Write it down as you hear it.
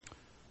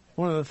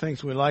One of the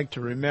things we like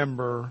to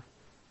remember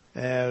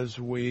as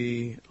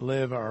we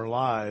live our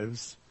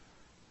lives,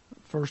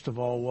 first of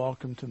all,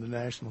 welcome to the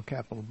National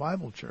Capital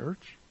Bible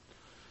Church.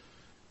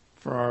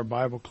 For our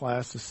Bible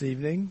class this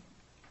evening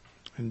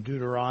in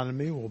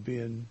Deuteronomy, we'll be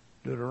in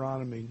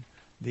Deuteronomy,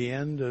 the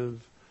end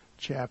of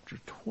chapter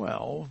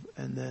 12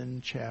 and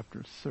then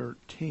chapter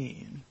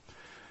 13.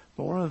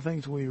 But one of the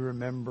things we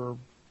remember,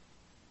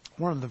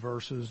 one of the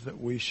verses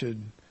that we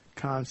should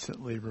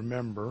constantly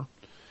remember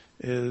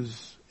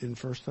is in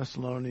 1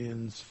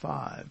 Thessalonians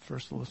 5.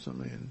 1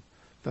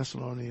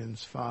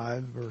 Thessalonians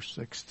 5, verse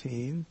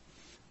 16,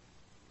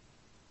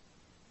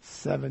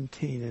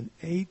 17, and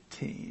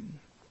 18,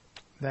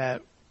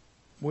 that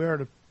we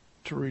are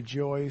to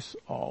rejoice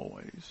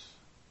always,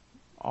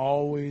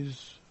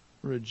 always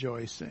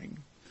rejoicing,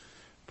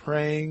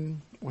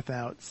 praying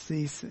without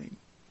ceasing,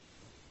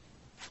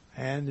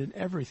 and in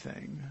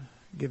everything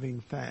giving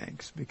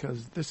thanks,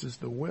 because this is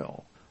the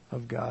will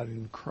of God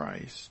in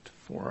Christ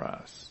for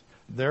us.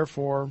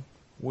 Therefore,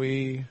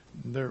 we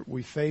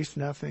face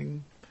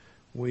nothing,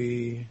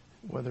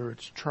 whether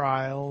it's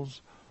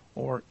trials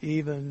or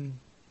even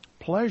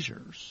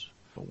pleasures,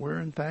 but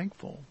we're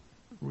thankful.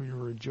 We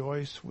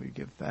rejoice, we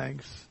give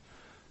thanks,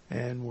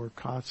 and we're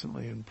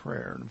constantly in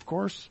prayer. And of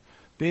course,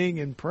 being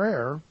in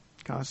prayer,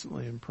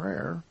 constantly in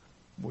prayer,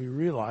 we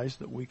realize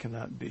that we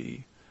cannot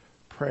be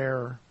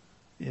prayer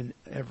in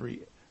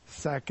every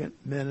second,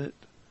 minute,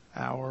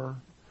 hour,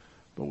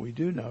 but we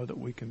do know that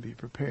we can be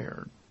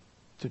prepared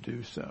to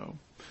do so.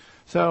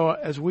 So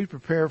as we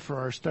prepare for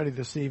our study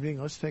this evening,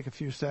 let's take a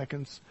few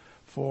seconds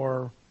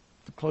for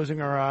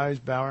closing our eyes,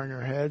 bowing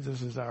our heads.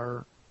 This is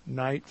our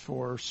night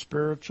for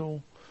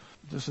spiritual.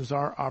 This is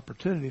our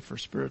opportunity for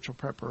spiritual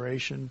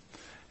preparation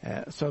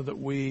so that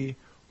we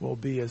will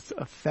be as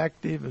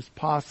effective as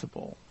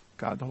possible.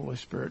 God, the Holy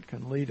Spirit,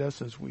 can lead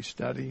us as we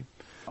study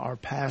our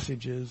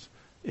passages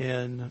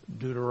in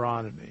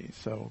Deuteronomy.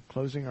 So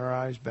closing our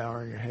eyes,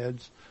 bowing our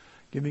heads,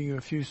 giving you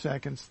a few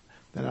seconds,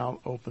 then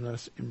I'll open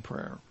us in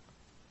prayer.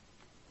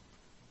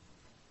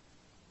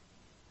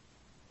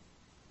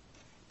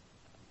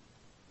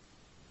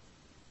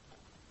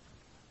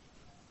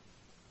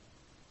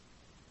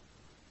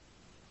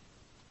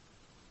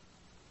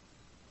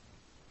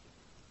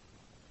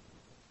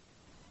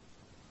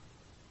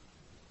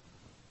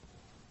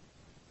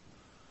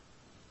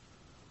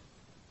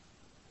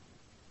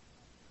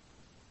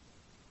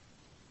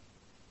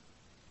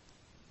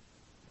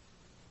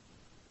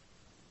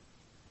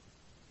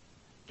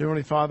 Dear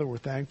Heavenly Father, we're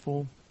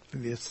thankful for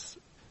these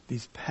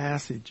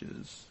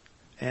passages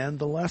and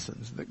the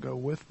lessons that go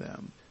with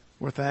them.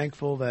 We're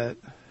thankful that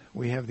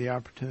we have the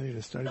opportunity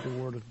to study the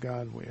Word of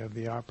God. We have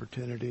the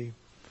opportunity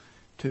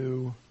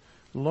to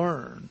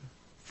learn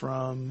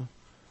from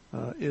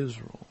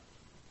Israel,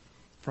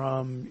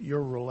 from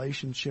your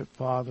relationship,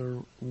 Father,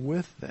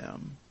 with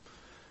them.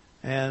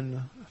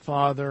 And,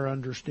 Father,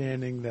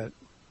 understanding that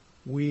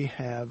we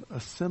have a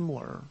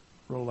similar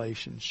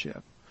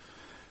relationship.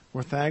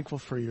 We're thankful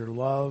for your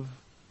love.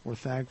 We're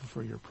thankful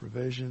for your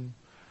provision.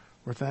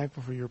 We're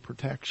thankful for your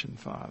protection,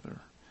 Father.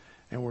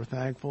 And we're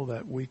thankful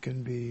that we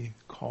can be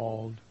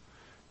called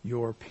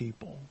your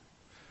people.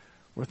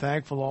 We're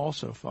thankful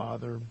also,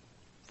 Father,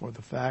 for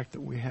the fact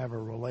that we have a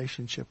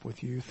relationship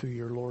with you through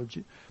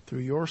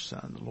your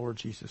Son, the Lord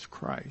Jesus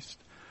Christ.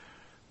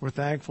 We're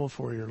thankful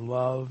for your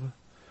love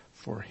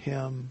for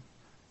him,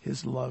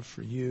 his love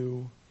for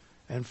you,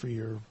 and for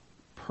your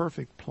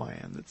perfect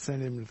plan that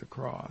sent him to the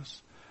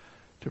cross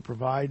to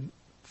provide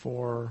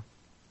for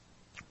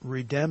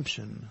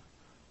redemption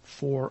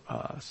for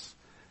us.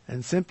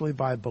 And simply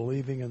by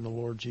believing in the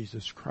Lord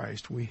Jesus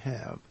Christ, we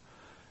have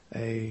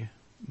a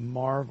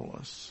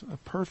marvelous, a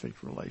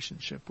perfect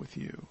relationship with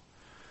you.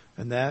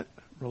 And that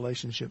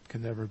relationship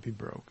can never be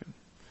broken.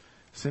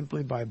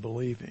 Simply by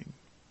believing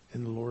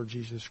in the Lord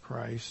Jesus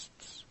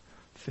Christ's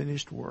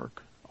finished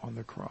work on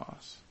the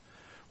cross.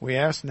 We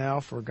ask now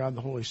for God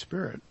the Holy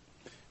Spirit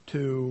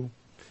to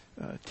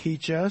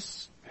teach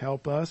us,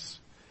 help us,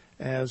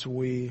 as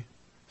we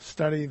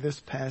study this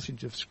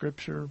passage of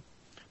Scripture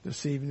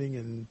this evening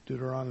in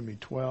Deuteronomy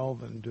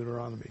 12 and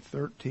Deuteronomy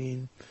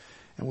 13.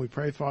 And we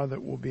pray, Father,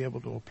 that we'll be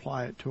able to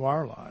apply it to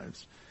our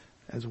lives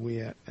as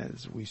we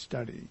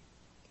study.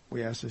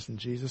 We ask this in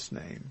Jesus'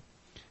 name.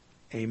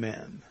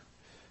 Amen.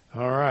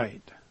 All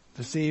right.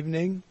 This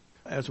evening,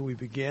 as we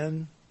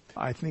begin,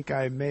 I think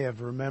I may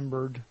have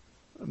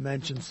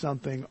mentioned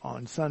something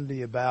on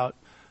Sunday about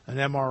an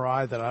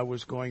MRI that I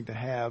was going to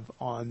have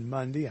on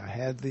Monday. I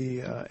had the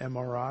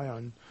MRI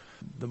on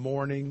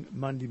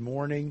Monday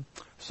morning,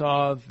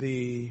 saw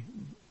the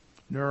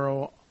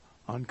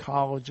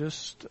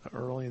neuro-oncologist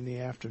early in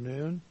the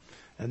afternoon,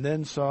 and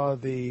then saw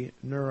the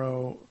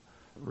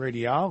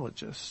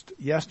neuroradiologist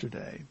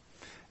yesterday.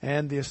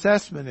 And the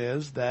assessment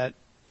is that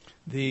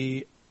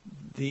the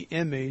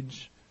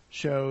image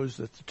shows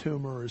that the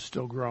tumor is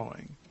still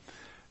growing.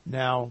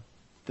 Now,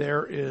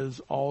 there is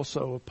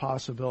also a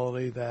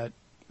possibility that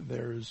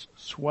there's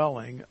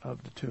swelling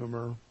of the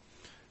tumor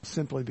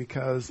simply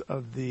because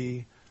of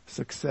the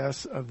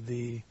success of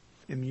the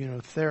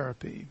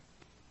immunotherapy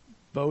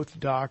Both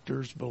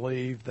doctors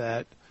believe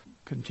that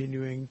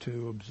continuing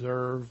to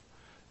observe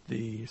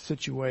the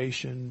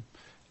situation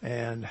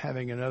and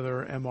having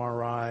another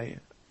MRI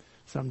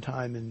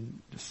sometime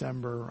in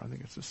December, I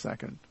think it's the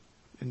 2nd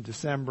in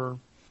December,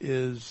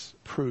 is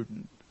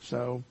prudent.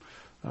 So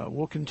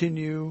we'll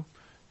continue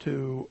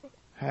to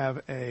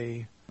have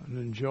an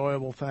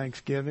enjoyable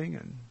Thanksgiving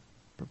and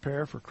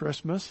prepare for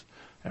Christmas.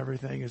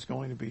 Everything is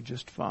going to be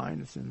just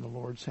fine. It's in the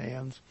Lord's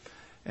hands.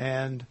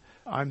 And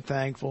I'm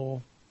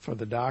thankful for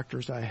the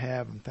doctors I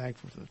have. I'm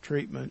thankful for the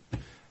treatment.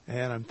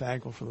 And I'm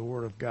thankful for the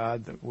Word of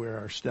God that we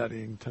are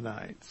studying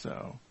tonight.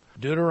 So,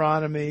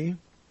 Deuteronomy,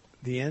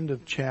 the end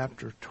of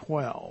chapter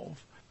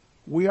 12.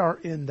 We are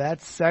in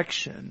that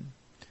section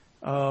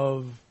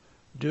of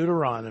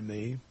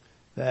Deuteronomy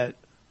that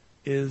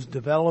is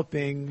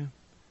developing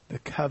the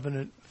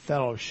covenant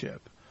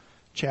fellowship.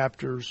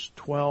 Chapters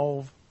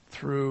 12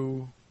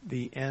 through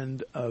the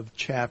end of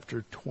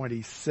chapter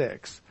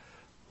 26.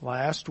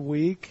 Last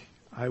week,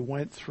 I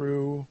went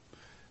through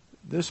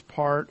this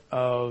part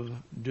of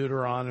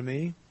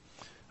Deuteronomy,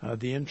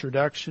 the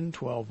introduction,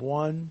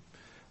 12:1,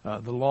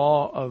 the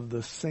law of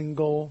the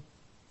single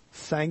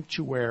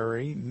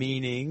sanctuary,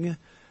 meaning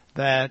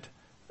that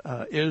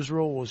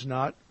Israel was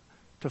not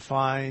to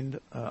find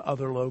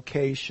other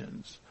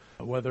locations,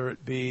 whether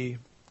it be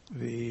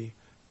the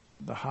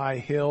high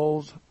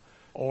hills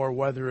or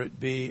whether it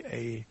be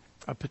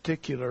a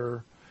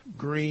particular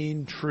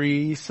green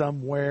tree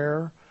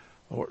somewhere,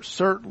 or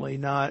certainly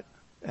not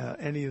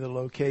any of the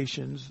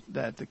locations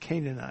that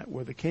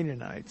where the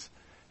Canaanites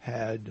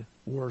had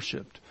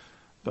worshipped.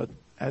 But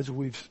as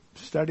we've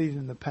studied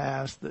in the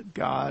past, that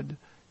God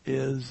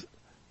is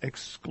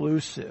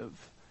exclusive,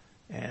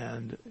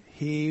 and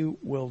He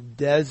will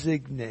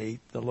designate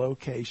the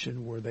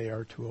location where they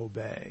are to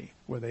obey,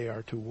 where they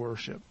are to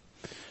worship.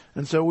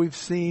 And so we've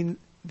seen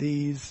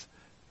these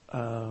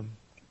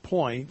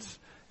points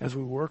as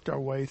we worked our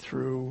way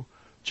through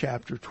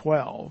chapter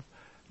 12.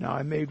 Now,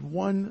 I made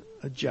one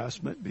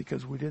adjustment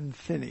because we didn't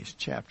finish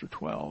chapter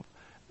 12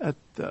 at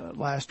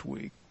last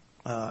week,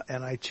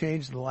 and I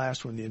changed the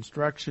last one, the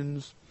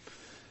instructions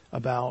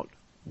about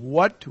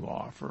what to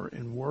offer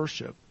in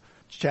worship.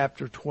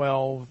 Chapter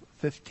 12,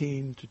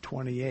 15 to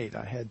 28.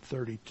 I had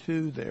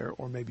 32 there,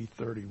 or maybe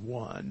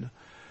 31.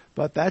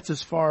 But that's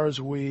as far as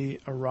we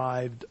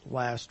arrived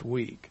last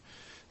week.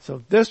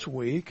 So this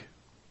week,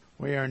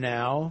 we are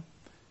now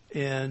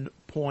in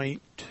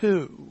point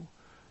 2,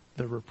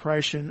 the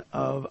repression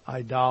of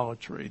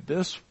idolatry.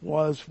 This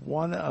was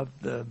one of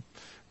the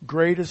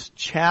greatest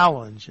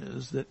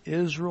challenges that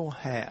Israel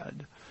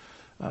had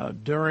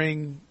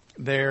during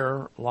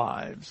their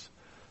lives,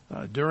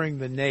 during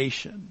the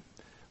nation,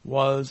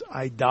 was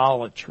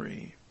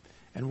idolatry.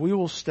 And we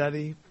will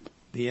study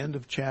the end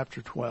of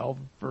chapter 12,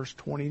 verse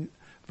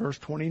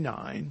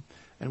 29,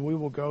 and we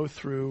will go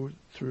through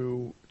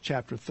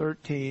chapter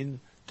 13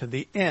 to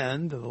the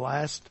end of the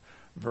last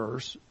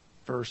verse,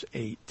 verse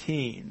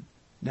 18.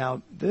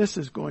 Now, this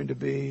is going to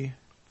be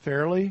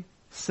fairly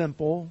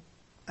simple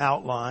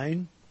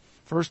outline.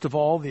 First of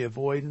all, the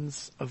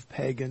avoidance of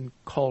pagan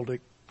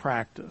cultic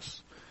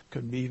practice.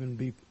 Could even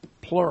be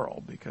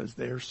plural, because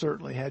there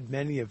certainly had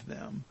many of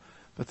them.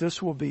 But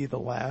this will be the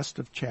last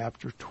of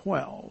chapter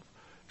 12,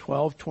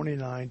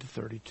 12:29 to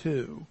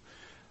 32.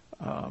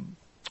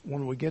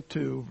 When we get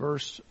to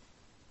verse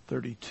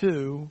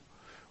 32,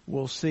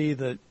 we'll see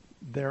that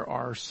there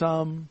are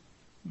some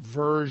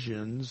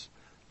versions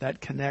that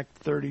connect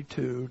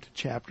 32 to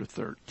chapter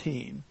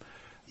 13.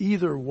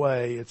 Either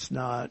way, it's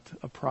not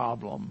a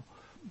problem,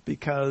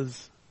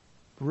 because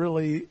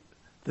really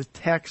the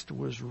text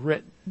was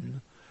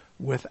written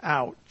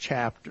without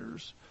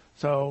chapters.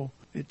 So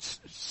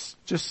it's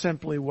just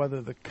simply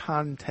whether the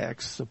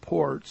context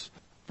supports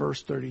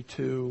verse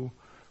 32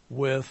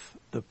 with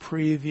the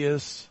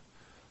previous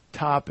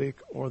topic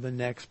or the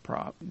next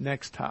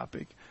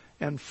topic.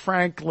 And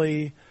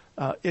frankly,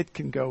 it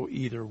can go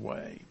either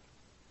way.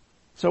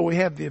 So we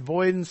have the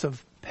avoidance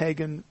of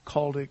pagan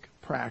cultic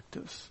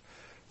practice.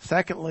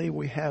 Secondly,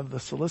 we have the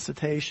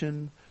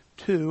solicitation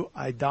to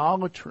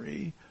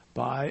idolatry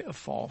by a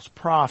false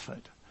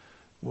prophet.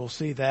 We'll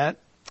see that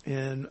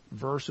in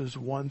verses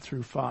 1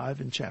 through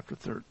 5 in chapter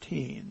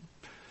 13.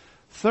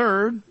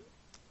 Third,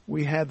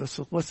 we have the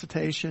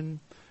solicitation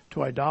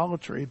to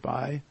idolatry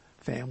by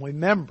family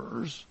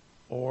members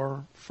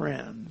or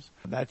friends.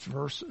 That's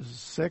verses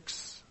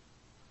 6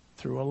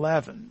 through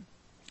 11.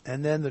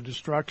 And then the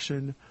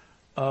destruction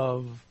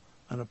of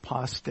an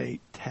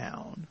apostate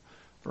town,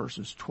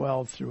 verses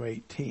 12 through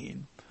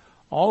 18.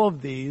 All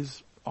of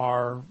these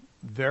are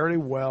very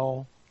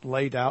well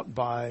laid out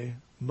by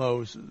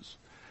Moses.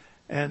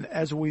 And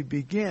as we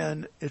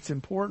begin, it's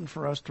important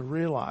for us to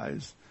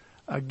realize,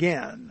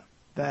 again,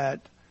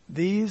 that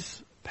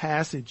these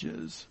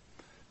passages,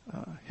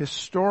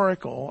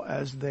 historical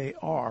as they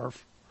are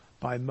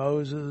by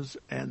Moses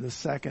and the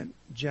second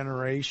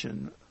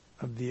generation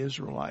of the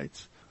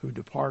Israelites who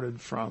departed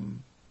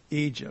from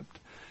Egypt,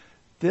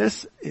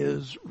 this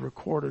is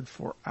recorded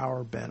for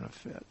our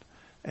benefit.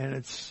 And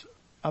it's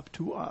up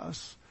to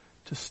us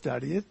to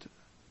study it,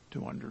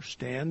 to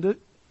understand it,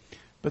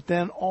 but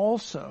then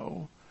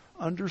also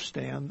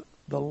understand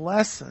the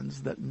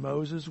lessons that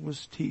Moses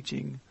was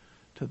teaching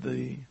to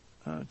the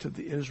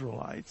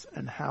Israelites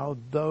and how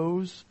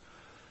those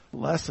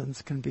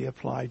lessons can be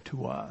applied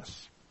to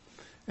us.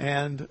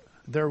 And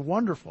they're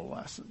wonderful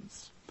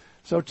lessons.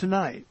 So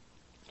tonight,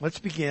 let's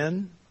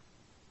begin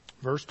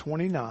verse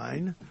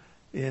 29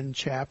 in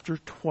chapter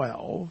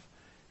 12.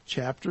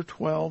 Chapter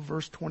 12,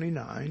 verse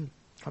 29.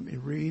 Let me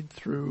read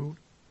through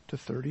to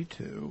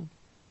 32.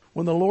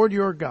 When the Lord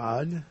your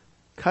God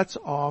cuts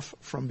off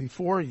from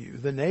before you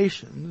the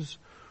nations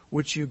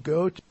which you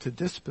go to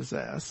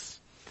dispossess,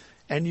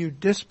 and you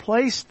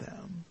displace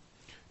them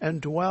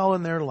and dwell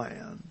in their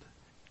land,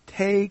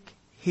 take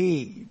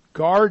heed,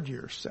 guard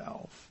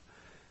yourself,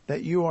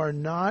 that you are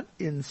not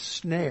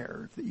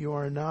ensnared, that you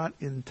are not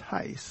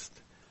enticed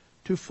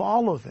to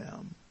follow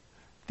them,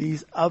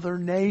 these other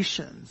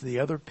nations, the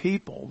other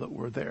people that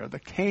were there, the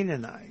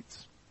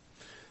Canaanites,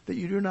 that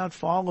you do not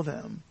follow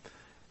them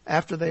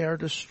after they are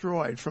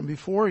destroyed from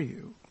before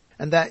you,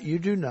 and that you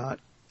do not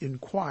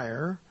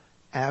inquire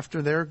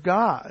after their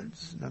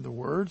gods. In other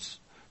words,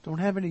 don't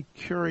have any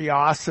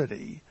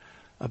curiosity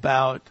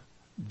about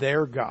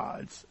their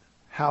gods,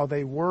 how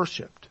they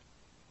worshipped,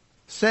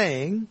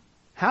 saying,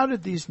 how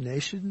did these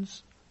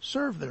nations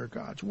serve their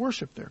gods,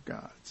 worship their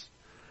gods?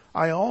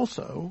 I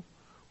also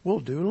will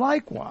do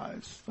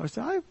likewise. I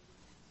said, I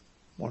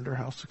wonder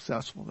how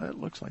successful that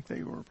looks like.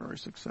 They were very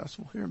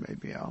successful here.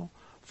 Maybe I'll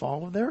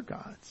follow their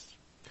gods.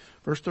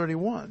 Verse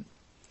 31,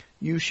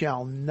 you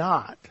shall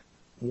not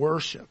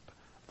worship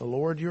the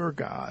Lord your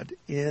God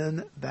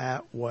in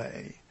that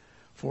way.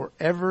 For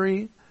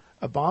every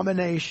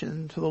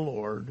abomination to the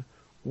Lord,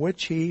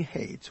 which he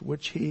hates,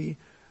 which he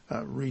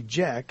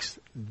rejects,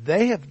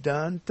 they have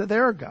done to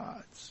their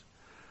gods.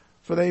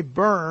 For they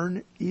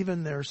burn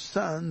even their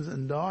sons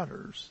and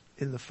daughters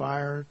in the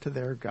fire to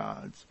their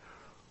gods.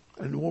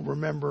 And we'll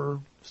remember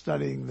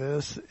studying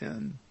this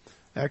in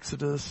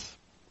Exodus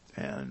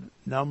and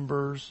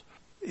Numbers,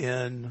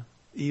 in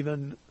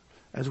even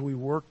as we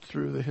worked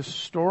through the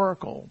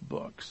historical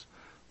books,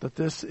 that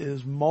this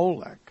is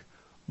Molech.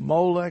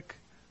 Molech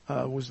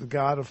was the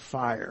god of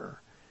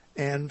fire.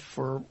 And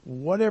for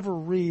whatever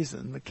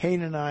reason, the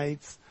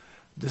Canaanites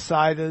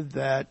decided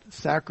that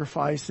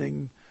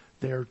sacrificing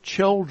their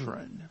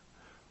children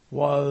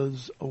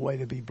was a way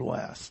to be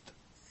blessed.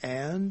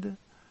 And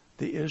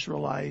the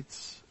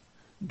Israelites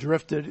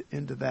drifted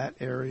into that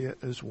area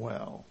as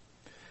well.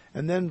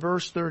 And then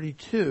verse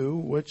 32,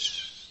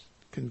 which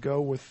can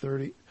go with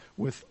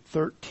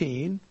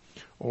 13,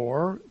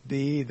 or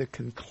be the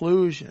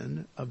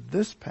conclusion of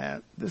this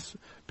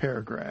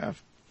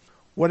paragraph.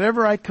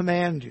 Whatever I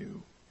command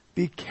you,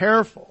 be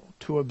careful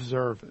to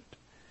observe it.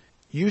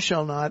 You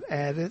shall not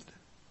add it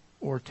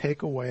or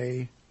take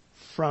away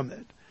from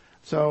it.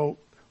 So,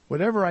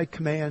 whatever I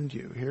command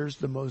you, here's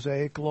the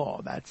Mosaic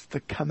law. That's the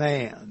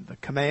command, the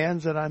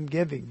commands that I'm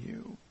giving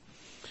you.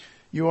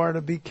 You are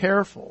to be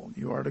careful.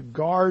 You are to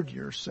guard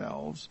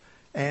yourselves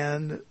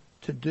and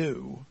to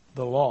do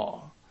the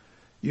law.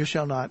 You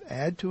shall not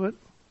add to it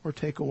or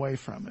take away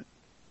from it.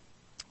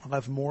 I'll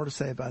have more to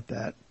say about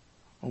that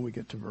when we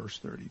get to verse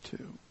 32.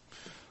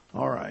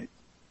 All right.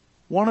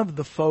 One of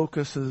the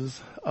focuses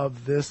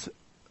of this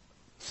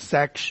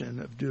section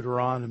of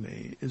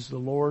Deuteronomy is the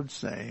Lord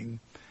saying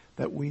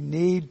that we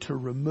need to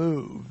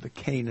remove the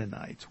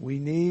Canaanites. We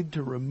need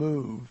to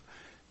remove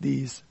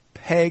these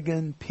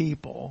pagan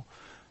people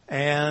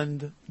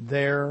and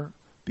their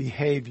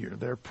behavior,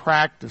 their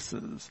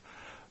practices,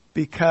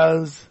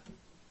 because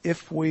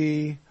if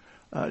we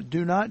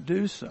do not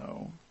do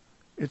so,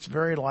 it's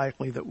very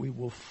likely that we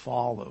will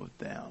follow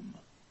them.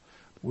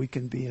 We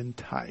can be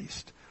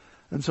enticed.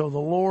 And so the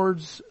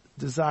Lord's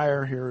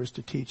desire here is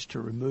to teach to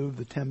remove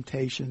the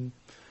temptation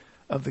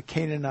of the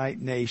Canaanite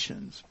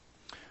nations.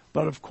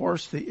 But of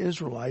course the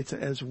Israelites,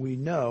 as we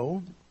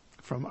know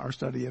from our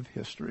study of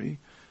history,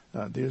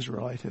 the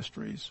Israelite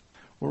histories,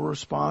 were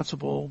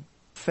responsible,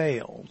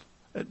 failed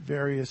at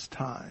various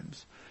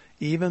times,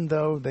 even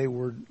though they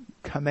were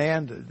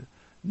commanded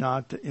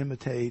not to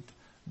imitate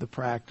the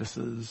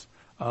practices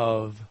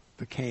of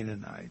the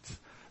Canaanites.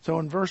 So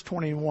in verse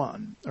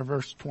 21, or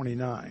verse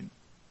 29,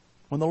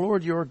 when the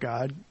Lord your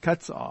God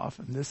cuts off,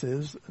 and this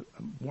is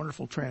a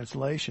wonderful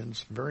translation,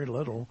 it's very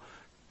little,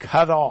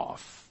 cut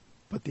off,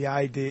 but the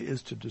idea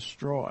is to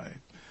destroy.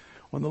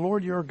 When the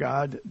Lord your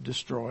God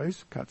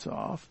destroys, cuts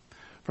off,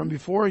 from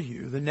before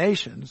you the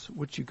nations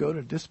which you go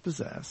to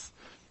dispossess,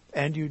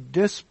 and you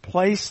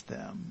displace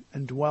them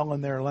and dwell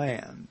in their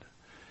land,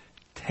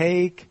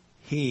 take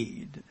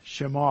heed,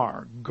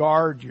 shamar,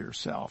 guard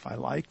yourself. I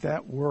like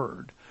that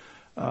word.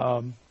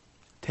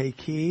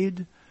 Take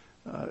heed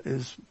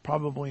is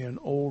probably an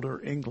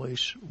older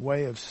English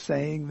way of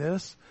saying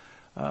this.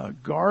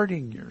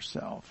 Guarding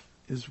yourself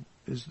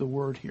is the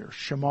word here,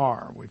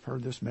 shamar. We've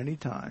heard this many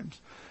times.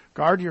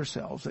 Guard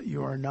yourselves that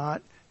you are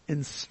not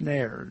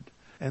ensnared.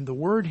 And the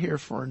word here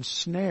for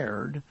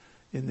ensnared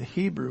in the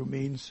Hebrew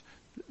means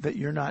that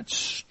you're not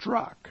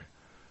struck.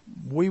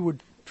 We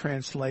would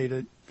translate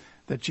it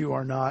that you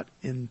are not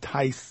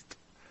enticed,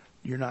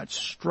 you're not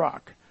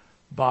struck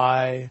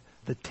by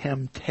the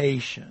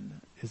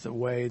temptation, is a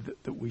way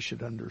that we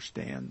should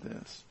understand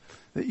this.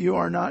 That you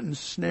are not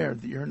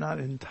ensnared, that you're not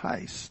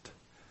enticed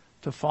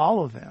to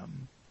follow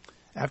them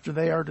after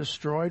they are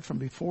destroyed from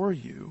before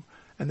you,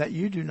 and that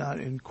you do not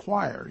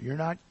inquire, you're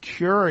not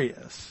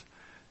curious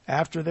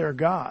after their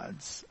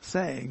gods,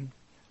 saying,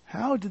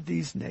 how did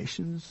these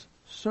nations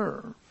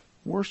serve,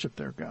 worship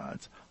their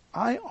gods?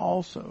 I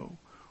also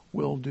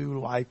will do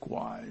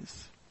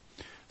likewise.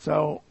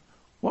 So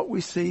what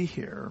we see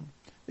here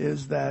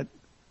is that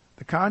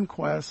the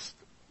conquest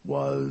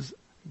was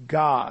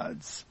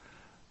God's.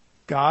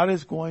 God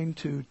is going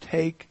to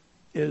take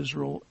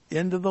Israel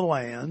into the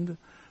land,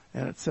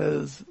 and it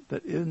says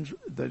that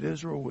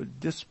Israel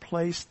would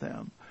displace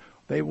them.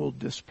 They will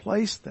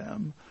displace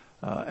them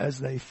as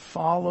they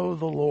follow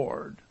the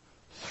Lord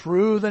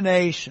through the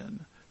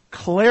nation,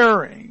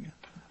 clearing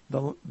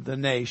the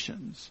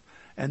nations.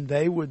 And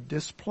they would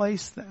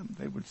displace them.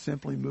 They would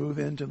simply move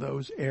into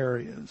those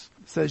areas.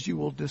 It says you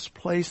will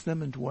displace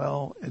them and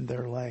dwell in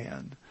their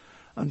land.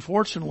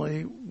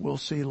 Unfortunately, we'll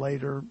see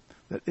later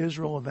that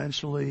Israel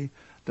eventually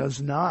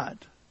does not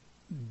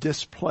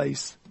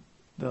displace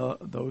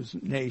those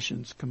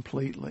nations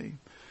completely.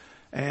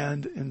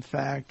 And in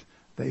fact,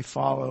 they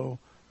follow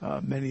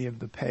many of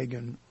the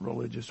pagan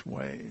religious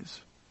ways.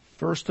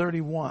 Verse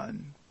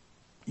 31,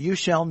 you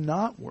shall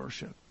not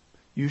worship.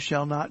 You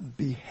shall not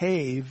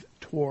behave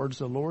towards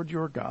the Lord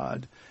your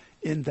God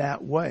in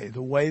that way,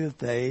 the way that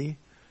they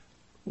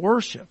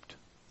worshipped.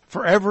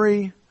 For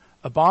every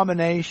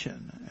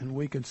abomination, and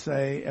we could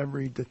say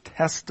every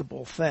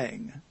detestable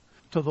thing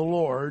to the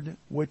Lord,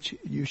 which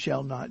you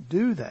shall not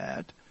do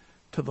that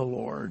to the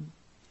Lord,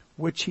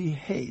 which he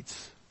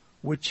hates,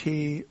 which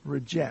he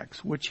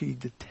rejects, which he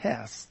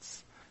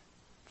detests.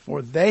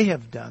 For they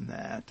have done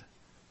that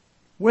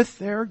with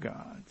their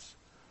gods.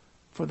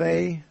 For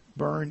they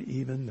burn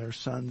even their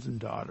sons and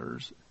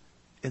daughters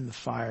in the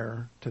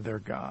fire to their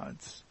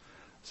gods.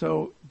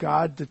 So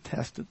God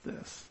detested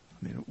this.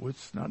 I mean,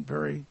 it's not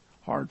very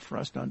hard for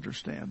us to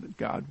understand that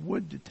God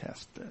would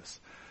detest this.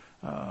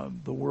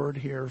 The word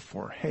here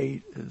for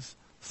hate is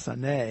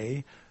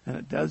sane, and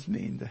it does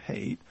mean to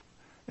hate,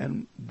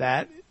 and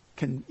that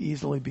can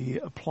easily be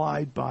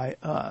applied by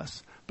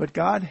us. But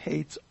God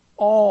hates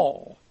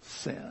all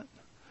sin.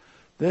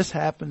 This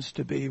happens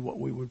to be what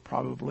we would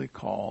probably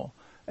call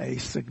a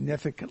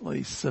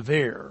significantly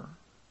severe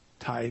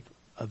type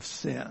of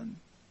sin.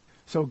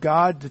 So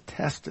God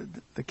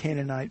detested the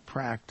Canaanite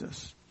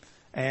practice,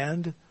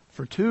 and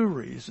for two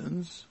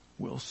reasons,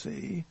 we'll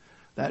see.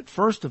 That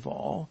first of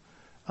all,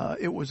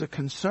 it was a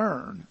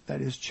concern that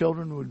his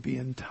children would be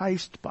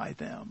enticed by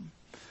them.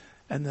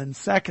 And then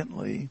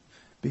secondly,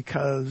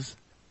 because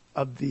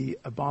of the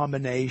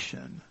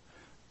abomination.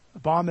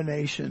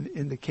 Abomination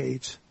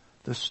indicates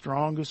the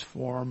strongest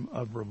form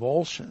of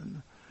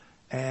revulsion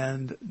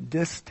and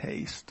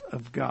distaste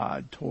of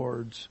God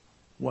towards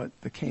what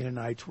the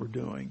Canaanites were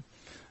doing.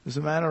 As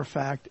a matter of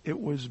fact, it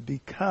was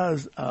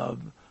because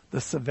of the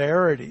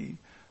severity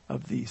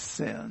of these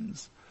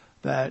sins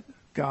that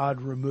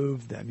God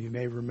removed them. You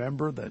may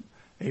remember that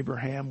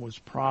Abraham was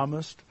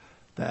promised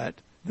that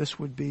this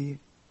would be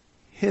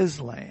his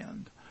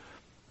land,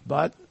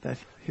 but that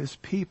his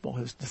people,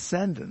 his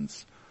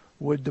descendants,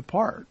 would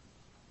depart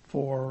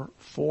for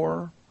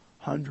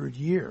 400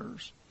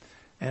 years.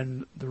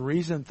 And the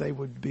reason they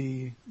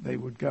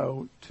would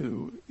go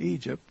to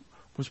Egypt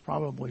was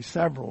probably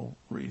several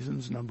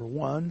reasons. Number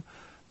one,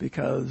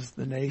 because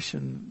the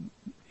nation,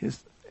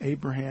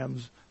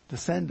 Abraham's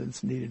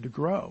descendants needed to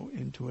grow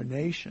into a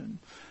nation,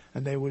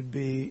 and they would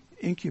be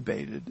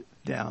incubated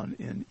down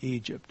in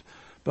Egypt.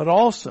 But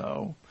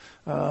also,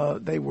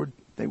 they would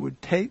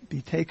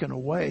be taken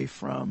away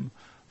from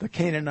the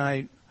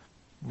Canaanite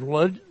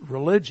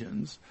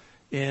religions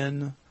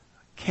in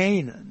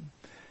Canaan.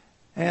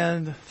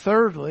 And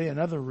thirdly,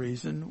 another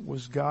reason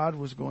was God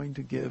was going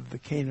to give the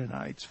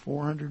Canaanites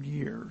 400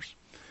 years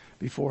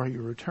before he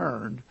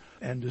returned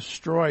and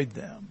destroyed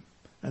them.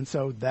 And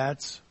so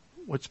that's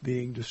what's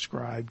being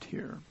described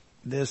here.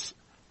 This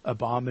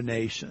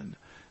abomination.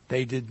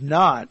 They did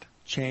not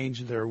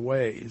change their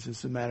ways.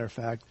 As a matter of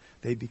fact,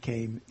 they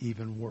became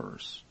even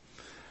worse.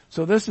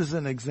 So this is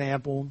an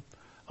example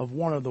of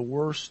one of the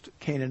worst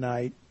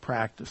Canaanite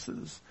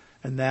practices,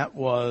 and that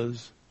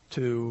was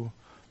to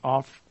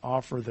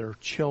offer their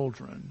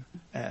children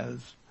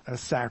as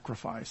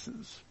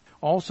sacrifices.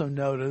 Also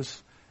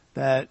notice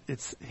that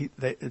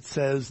it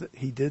says that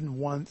he didn't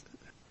want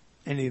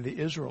any of the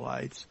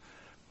Israelites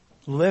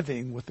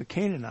living with the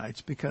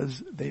Canaanites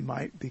because they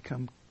might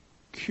become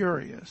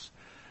curious.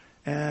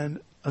 And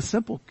a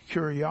simple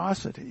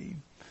curiosity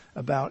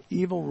about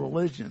evil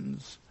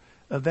religions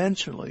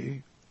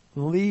eventually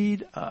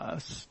lead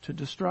us to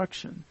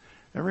destruction.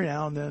 Every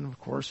now and then, of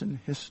course, in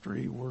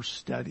history, we're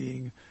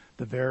studying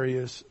the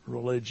various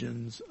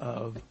religions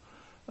of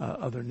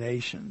other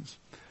nations.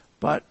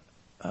 But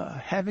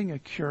having a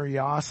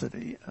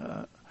curiosity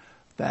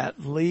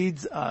that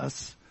leads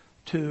us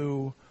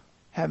to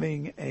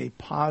having a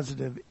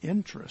positive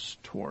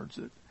interest towards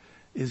it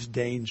is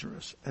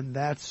dangerous. And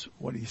that's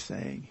what he's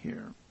saying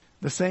here.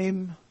 The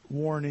same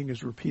warning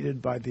is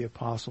repeated by the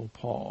Apostle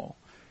Paul.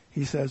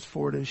 He says,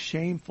 for it is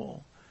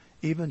shameful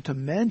even to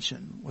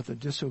mention with a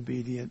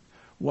disobedient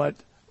what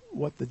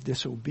the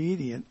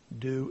disobedient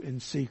do in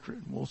secret.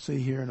 We'll see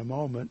here in a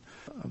moment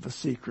of a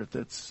secret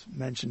that's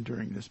mentioned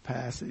during this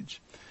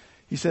passage.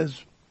 He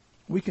says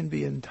we can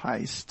be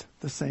enticed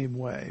the same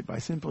way by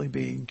simply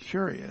being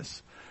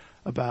curious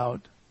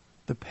about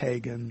the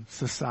pagan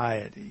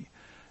society.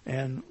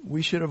 And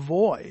we should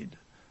avoid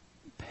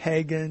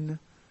pagan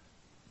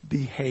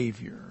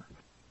behavior.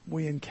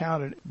 We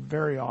encounter it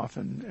very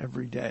often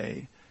every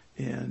day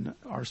in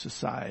our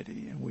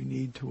society, and we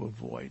need to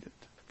avoid it.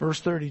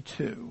 Verse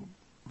 32,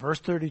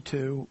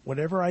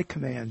 whatever I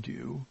command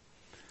you,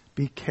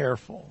 be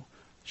careful.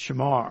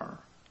 Shamar,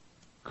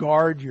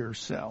 guard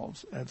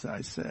yourselves, as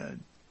I said,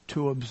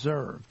 to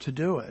observe, to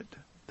do it,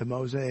 the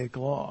Mosaic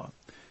law.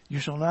 You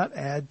shall not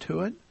add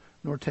to it,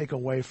 nor take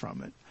away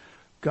from it.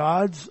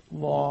 God's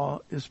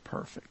law is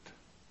perfect.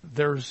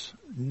 There's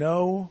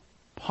no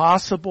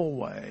possible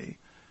way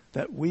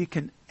that we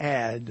can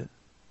add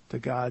to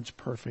God's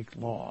perfect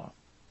law.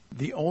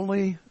 The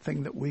only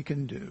thing that we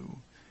can do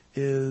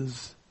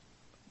is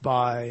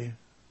by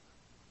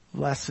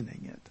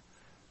lessening it,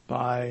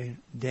 by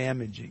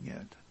damaging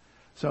it.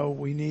 So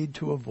we need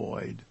to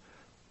avoid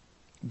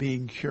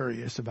being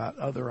curious about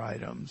other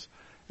items,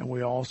 and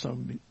we also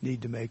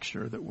need to make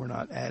sure that we're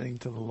not adding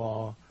to the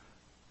law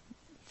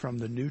from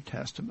the New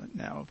Testament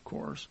now, of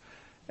course,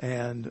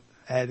 and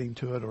adding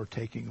to it or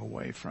taking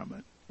away from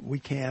it. We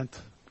can't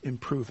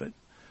improve it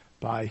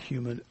by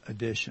human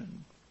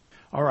addition.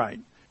 All right.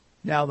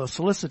 Now the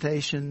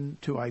solicitation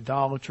to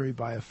idolatry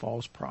by a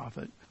false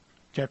prophet.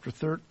 Chapter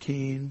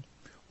 13,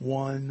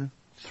 1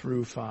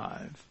 through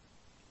 5.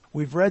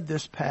 We've read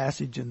this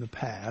passage in the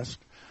past,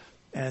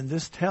 and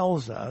this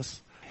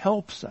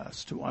helps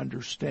us to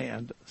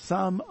understand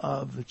some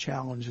of the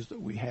challenges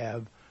that we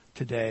have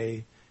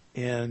today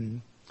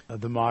in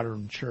the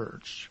modern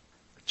church.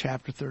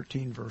 Chapter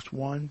 13, verse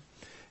 1.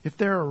 If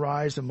there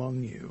arise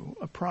among you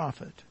a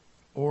prophet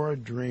or a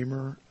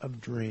dreamer of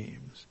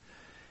dreams,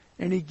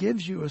 and he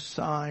gives you a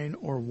sign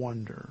or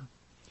wonder,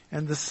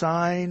 and the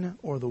sign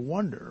or the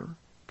wonder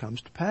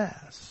comes to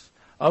pass,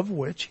 of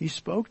which he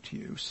spoke to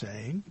you,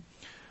 saying,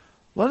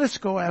 let us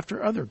go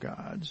after other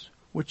gods,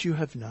 which you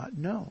have not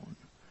known,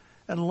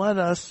 and let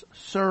us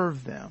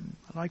serve them.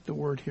 I like the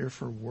word here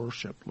for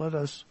worship. Let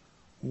us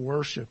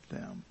worship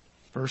them.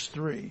 Verse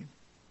 3,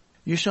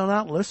 you shall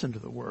not listen to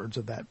the words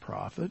of that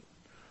prophet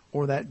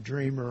or that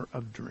dreamer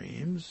of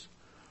dreams,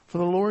 for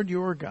the Lord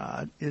your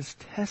God is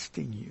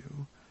testing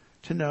you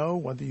to know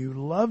whether you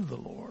love the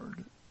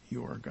Lord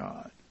your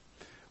God,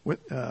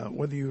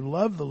 whether you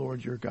love the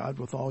Lord your God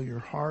with all your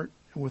heart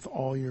and with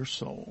all your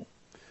soul.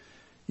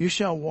 You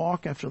shall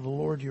walk after the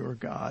Lord your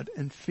God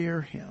and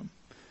fear him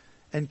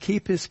and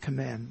keep his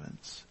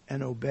commandments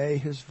and obey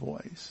his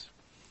voice.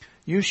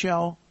 You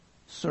shall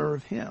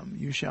serve him.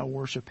 You shall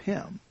worship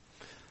him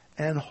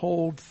and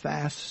hold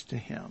fast to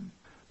him.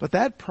 But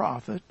that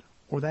prophet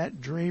or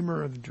that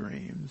dreamer of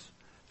dreams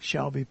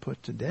shall be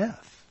put to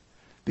death,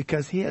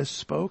 because he has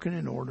spoken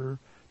in order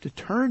to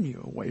turn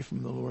you away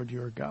from the Lord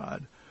your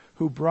God,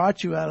 who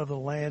brought you out of the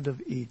land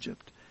of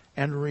Egypt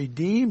and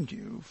redeemed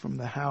you from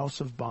the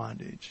house of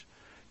bondage,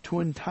 to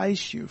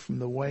entice you from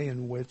the way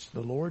in which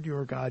the Lord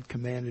your God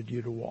commanded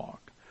you to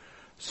walk.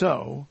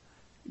 So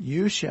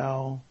you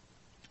shall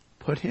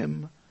put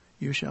away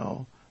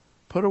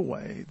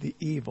the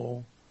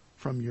evil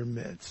from your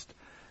midst.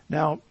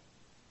 Now,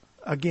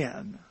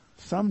 again,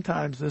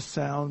 sometimes this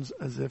sounds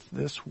as if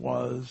this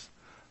was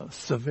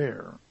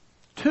severe,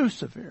 too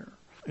severe.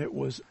 It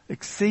was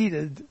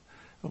exceeded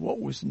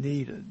what was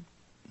needed.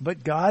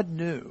 But God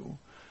knew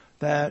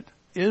that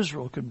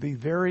Israel could be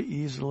very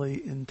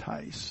easily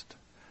enticed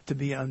to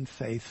be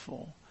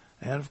unfaithful.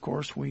 And of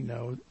course we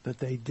know that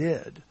they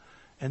did.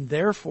 And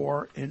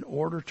therefore, in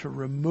order to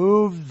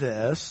remove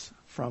this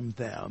from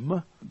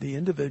them, the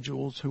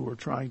individuals who were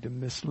trying to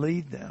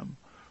mislead them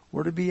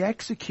were to be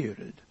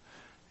executed.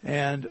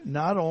 And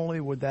not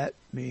only would that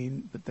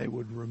mean that they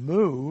would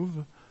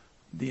remove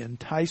the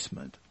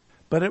enticement,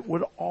 but it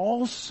would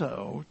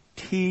also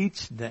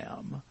teach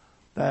them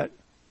that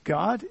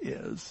God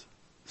is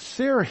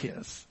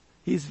serious.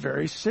 He's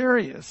very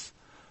serious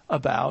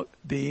about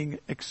being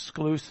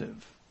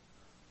exclusive.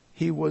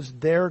 He was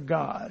their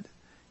God.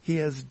 He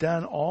has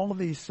done all of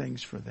these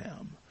things for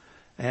them,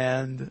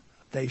 and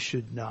they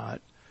should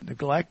not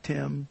neglect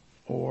him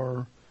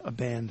or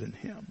abandon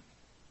him.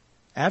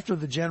 After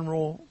the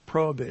general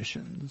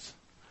prohibitions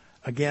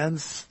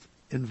against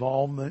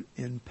involvement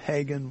in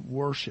pagan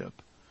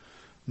worship,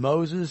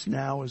 Moses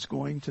now is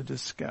going to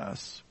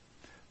discuss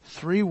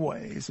 3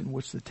 ways in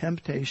which the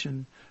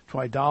temptation to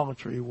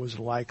idolatry was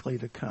likely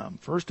to come.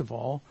 First of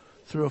all,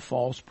 through a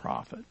false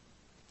prophet.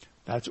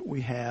 That's what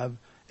we have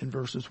in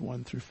verses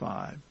 1 through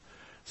 5.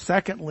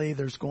 Secondly,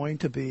 there's going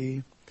to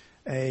be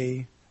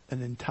an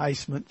an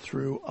enticement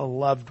through a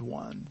loved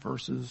one,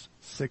 verses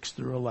 6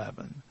 through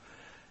 11.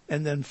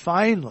 And then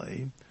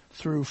finally,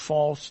 through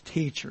false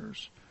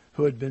teachers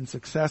who had been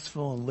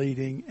successful in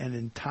leading an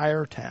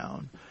entire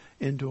town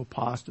into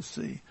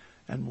apostasy.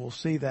 And we'll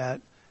see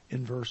that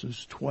in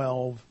verses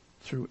 12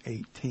 through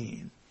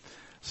 18.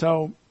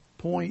 So,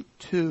 point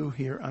 2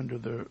 here under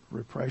the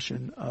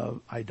repression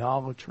of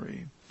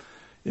idolatry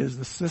is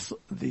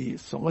the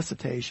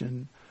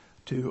solicitation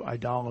to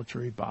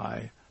idolatry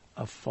by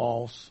a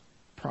false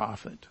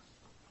prophet.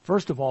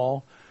 First of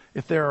all,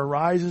 if there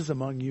arises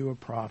among you a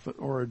prophet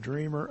or a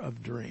dreamer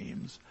of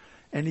dreams,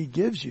 and he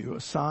gives you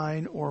a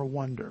sign or a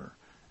wonder,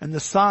 and the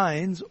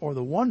signs or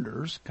the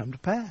wonders come to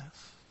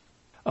pass,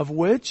 of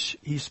which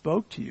he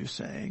spoke to you,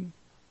 saying,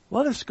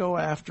 let us go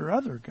after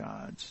other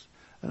gods.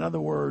 In other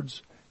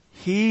words,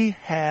 he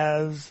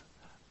has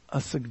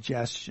a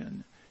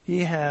suggestion. He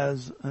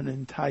has an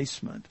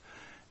enticement.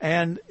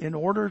 And in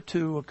order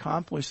to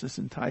accomplish this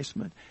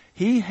enticement,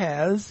 he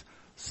has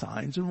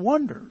signs and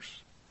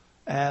wonders,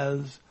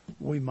 as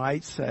we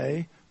might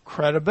say,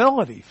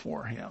 credibility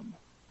for him.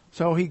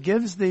 So he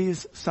gives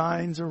these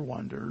signs or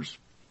wonders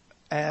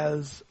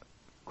as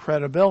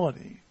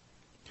credibility.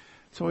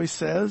 So he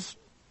says,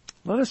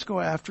 let us go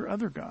after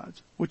other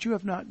gods, which you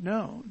have not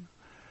known,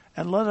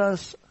 and let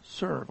us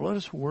serve, let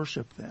us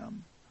worship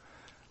them.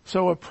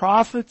 So a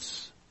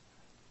prophet's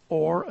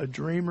or a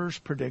dreamer's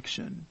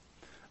prediction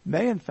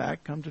may in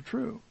fact come to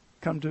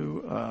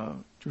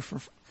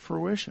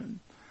fruition.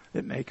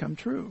 It may come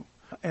true.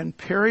 And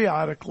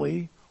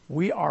periodically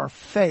we are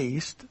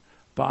faced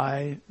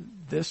by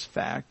this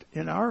fact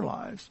in our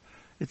lives.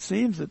 It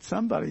seems that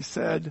somebody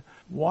said,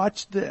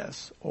 watch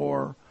this,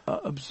 or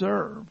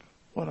observe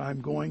what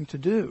I'm going to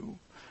do.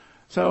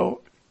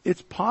 So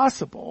it's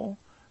possible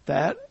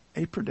that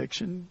a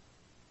prediction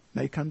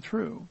may come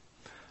true.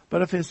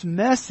 But if his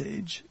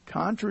message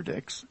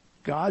contradicts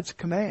God's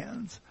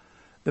commands,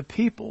 the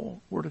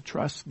people were to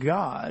trust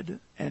God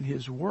and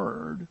his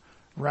word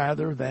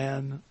rather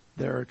than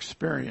their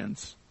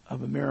experience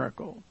of a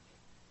miracle.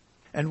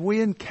 And we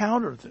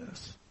encounter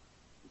this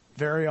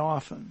very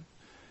often.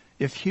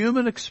 If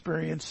human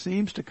experience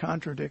seems to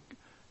contradict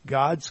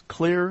God's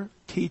clear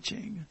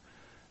teaching,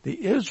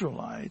 the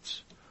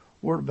Israelites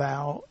were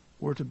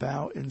to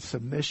bow in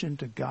submission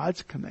to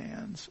God's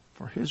commands,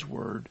 for his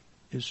word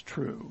is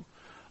true.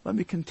 Let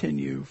me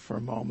continue for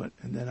a moment,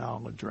 and then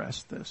I'll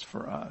address this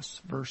for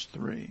us. Verse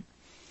 3.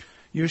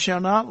 You shall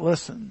not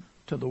listen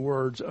to the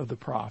words of the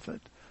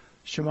prophet.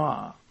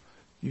 Shema.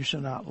 You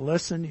shall not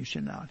listen, you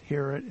shall not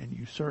hear it, and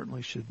you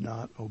certainly should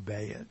not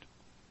obey it.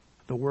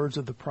 The words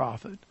of the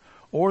prophet,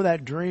 or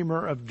that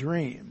dreamer of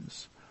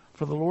dreams.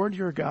 For the Lord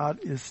your God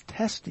is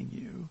testing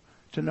you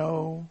to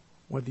know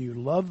whether you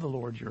love the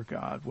Lord your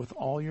God with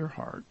all your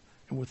heart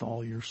and with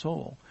all your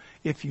soul.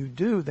 If you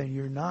do, then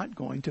you're not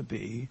going to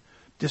be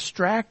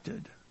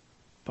distracted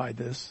by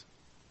this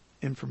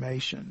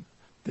information,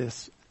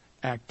 this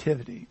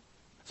activity.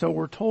 So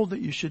we're told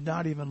that you should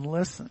not even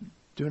listen.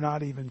 Do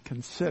not even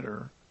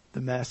consider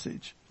the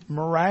message.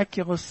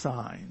 Miraculous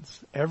signs.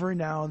 Every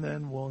now and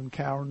then we'll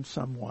encounter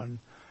someone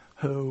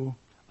who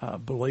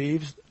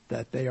believes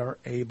that they are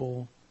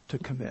able to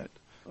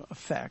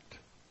effect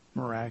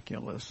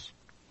miraculous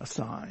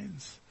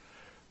signs.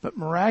 But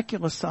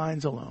miraculous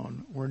signs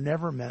alone were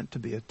never meant to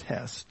be a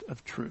test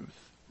of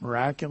truth.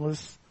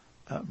 Miraculous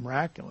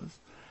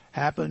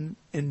happen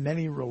in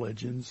many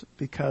religions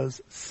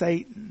because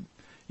Satan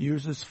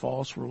uses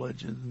false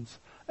religions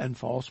and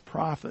false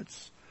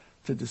prophets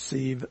to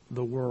deceive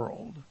the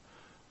world.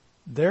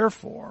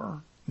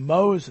 Therefore,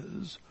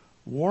 Moses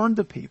warned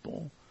the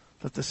people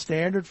that the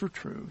standard for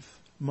truth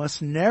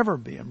must never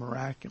be a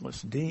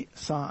miraculous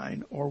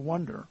sign or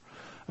wonder.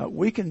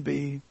 We can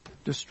be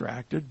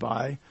distracted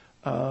by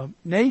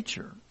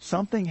nature.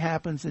 Something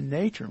happens in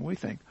nature and we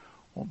think,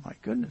 oh my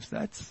goodness,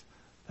 that's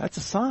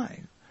a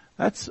sign.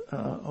 That's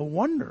a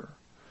wonder.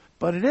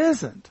 But it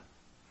isn't.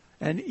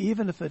 And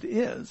even if it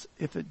is,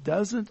 if it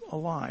doesn't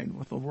align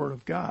with the Word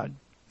of God,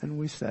 then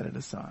we set it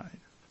aside.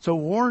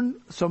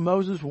 So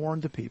Moses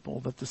warned the people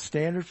that the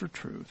standard for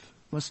truth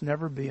must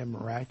never be a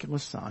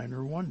miraculous sign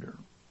or wonder,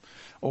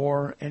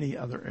 or any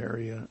other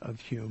area of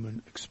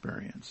human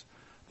experience.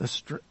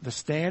 The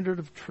standard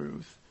of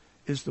truth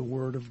is the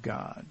Word of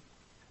God.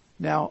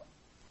 Now,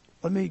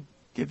 let me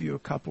give you a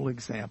couple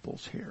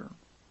examples here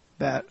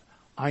that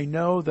I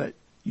know that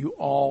you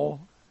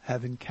all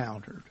have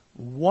encountered,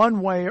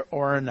 one way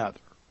or another.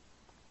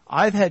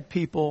 I've had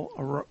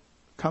people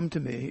come to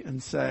me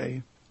and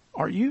say,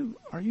 are you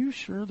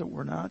sure that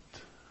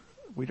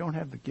we don't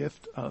have the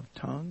gift of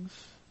tongues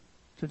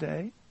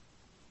today?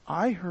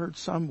 I heard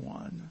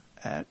someone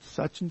at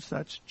such and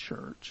such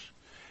church,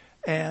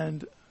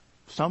 and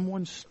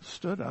someone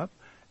stood up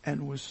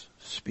and was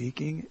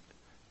speaking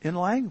in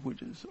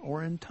languages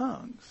or in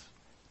tongues.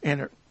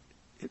 And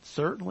it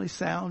certainly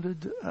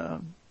sounded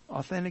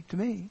authentic to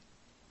me.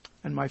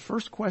 And my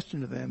first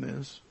question to them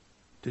is,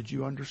 did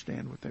you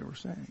understand what they were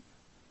saying?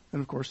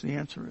 And of course the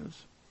answer is,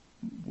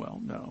 well,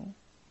 no.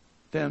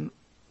 Then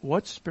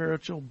what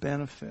spiritual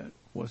benefit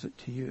was it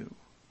to you?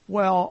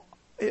 Well,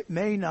 it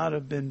may not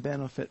have been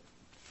benefit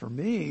for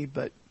me,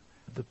 but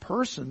the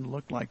person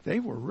looked like they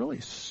were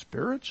really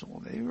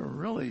spiritual. They were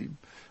really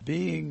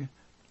being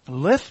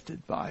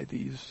lifted by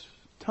these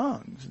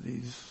tongues,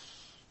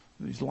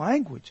 these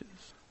languages.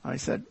 I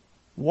said,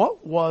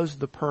 what was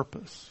the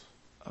purpose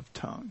of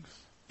tongues?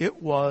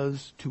 It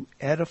was to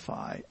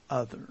edify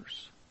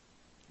others,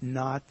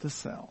 not the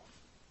self.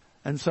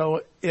 And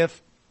so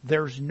if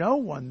there's no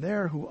one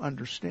there who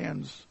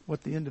understands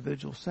what the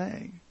individual's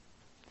saying,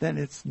 then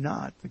it's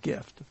not the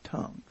gift of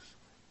tongues.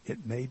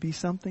 It may be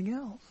something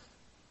else,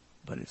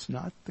 but it's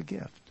not the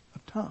gift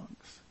of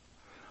tongues.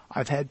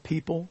 I've had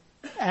people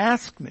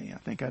ask me, I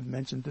think I've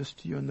mentioned this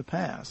to you in the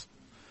past,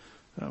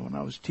 when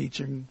I was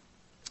teaching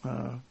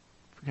for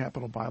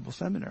Capital Bible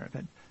Seminary,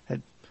 I've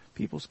had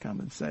people come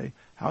and say,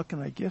 how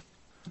can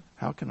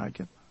I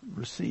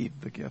receive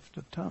the gift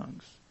of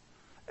tongues?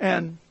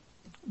 And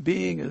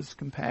being as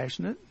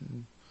compassionate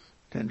and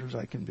tender as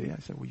I can be, I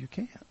said, well, you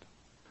can't.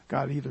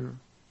 God either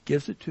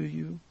gives it to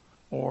you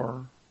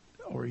or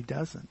he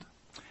doesn't.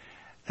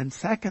 And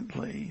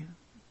secondly,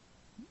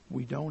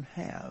 we don't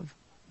have,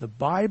 the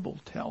Bible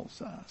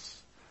tells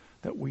us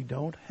that we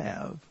don't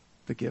have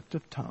the gift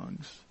of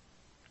tongues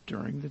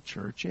during the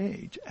church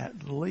age,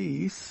 at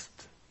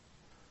least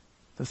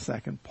the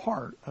second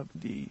part of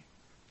the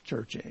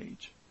church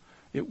age.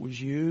 It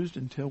was used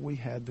until we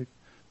had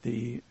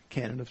the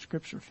canon of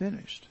Scripture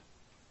finished.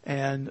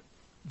 And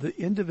the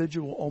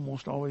individual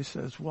almost always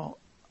says, well,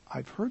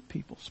 I've heard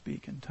people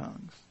speak in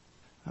tongues.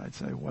 I'd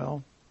say,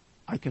 well,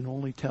 I can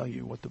only tell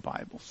you what the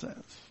Bible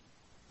says.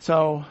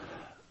 So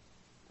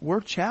we're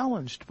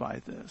challenged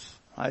by this.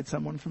 I had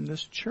someone from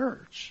this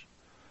church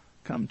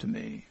come to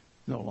me,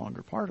 no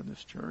longer part of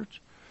this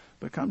church,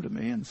 but come to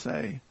me and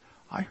say,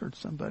 I heard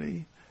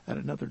somebody at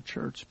another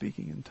church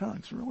speaking in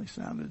tongues. It really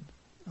sounded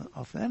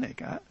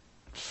authentic.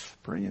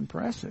 Pretty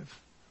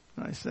impressive.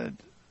 And I said,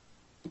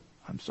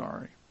 I'm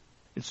sorry.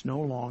 It's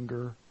no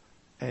longer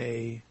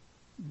a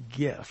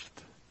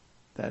gift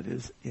that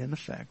is in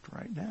effect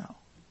right now.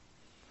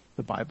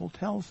 The Bible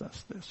tells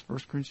us this. 1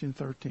 Corinthians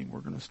 13. We're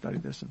going to study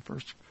this in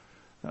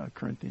 1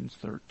 Corinthians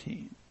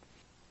 13.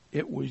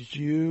 It was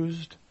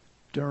used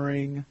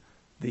during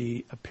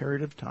a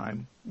period of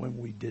time when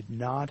we did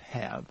not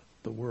have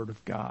the Word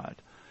of God.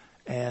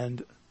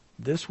 And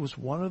this was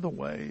one of the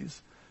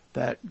ways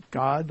that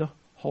God, the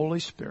Holy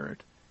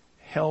Spirit,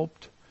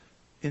 helped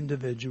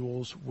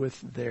individuals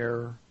with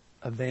their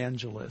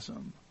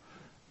evangelism.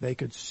 They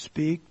could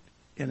speak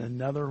in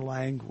another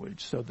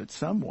language so that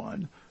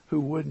someone who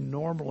wouldn't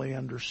normally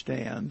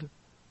understand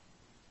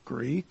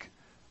Greek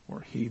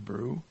or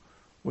Hebrew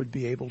would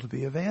be able to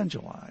be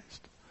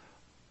evangelized.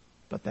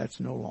 But that's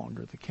no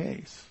longer the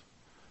case.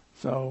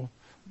 So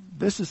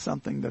this is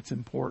something that's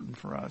important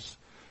for us.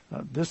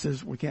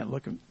 We can't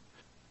look at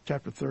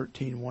chapter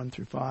 13, 1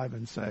 through 5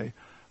 and say,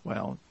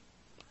 well,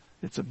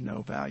 it's of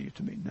no value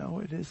to me. No,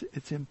 it is.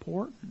 It's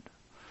important.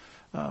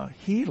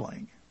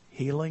 Healing.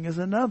 Healing is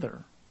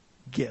another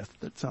gift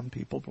that some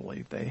people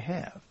believe they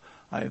have.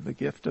 I have the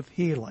gift of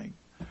healing.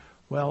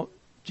 Well,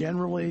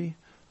 generally,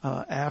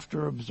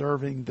 after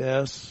observing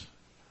this,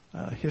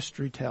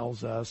 history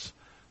tells us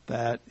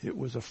that it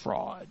was a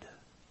fraud.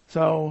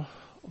 So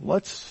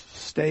let's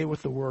stay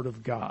with the Word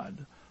of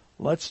God.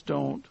 Let's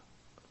don't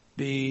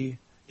be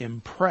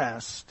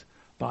impressed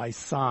by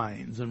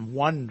signs and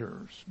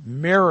wonders,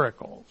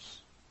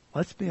 miracles.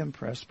 Let's be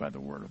impressed by the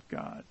Word of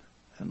God,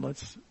 and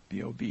let's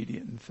be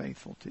obedient and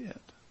faithful to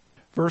it.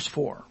 Verse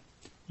 4,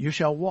 you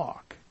shall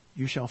walk,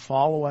 you shall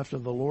follow after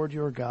the Lord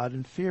your God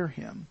and fear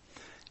Him,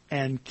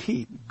 and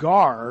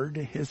guard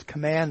His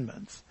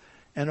commandments,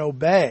 and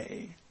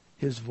obey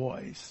His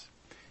voice.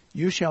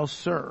 You shall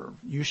serve,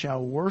 you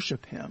shall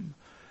worship Him,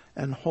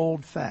 and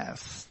hold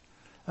fast.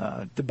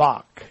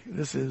 Debak.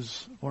 This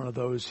is one of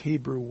those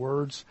Hebrew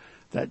words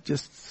that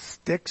just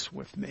sticks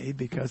with me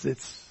because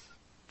it's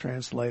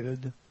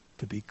translated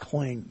to be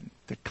cling,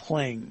 to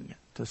cling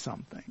to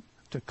something,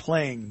 to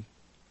cling,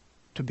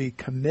 to be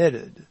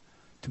committed,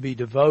 to be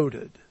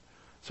devoted.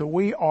 So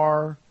we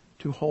are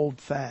to hold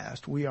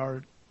fast. We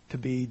are to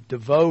be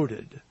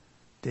devoted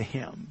to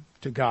Him,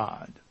 to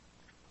God.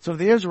 So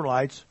the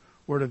Israelites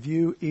were to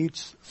view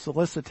each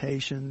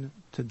solicitation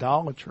to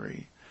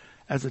idolatry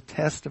as a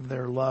test of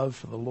their love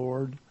for the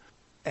Lord,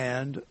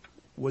 and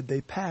would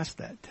they pass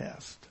that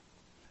test?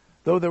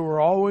 Though there were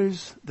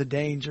always the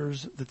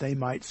dangers that they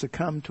might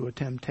succumb to a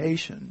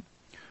temptation,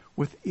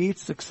 with each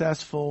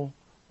successful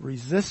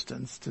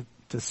resistance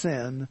to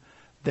sin,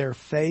 their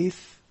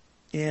faith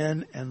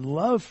in and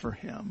love for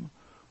Him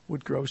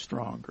would grow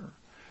stronger.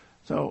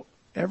 So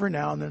every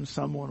now and then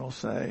someone will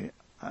say,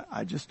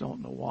 I just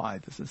don't know why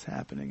this is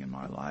happening in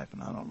my life,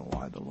 and I don't know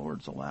why the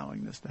Lord's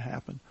allowing this to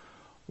happen.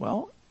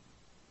 Well,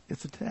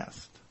 it's a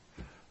test.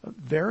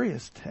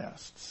 Various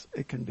tests.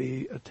 It can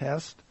be a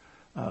test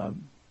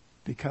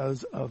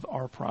because of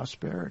our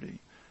prosperity.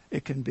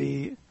 It can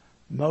be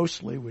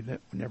mostly, we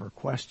never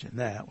question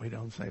that. We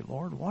don't say,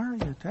 Lord, why are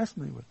you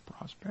testing me with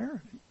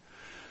prosperity?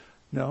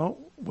 No,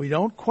 we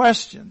don't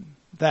question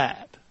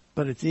that,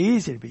 but it's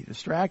easy to be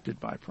distracted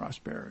by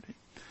prosperity.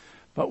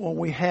 But when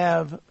we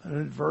have an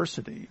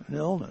adversity, an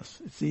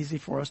illness, it's easy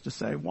for us to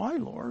say, why,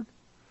 Lord?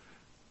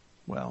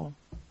 Well,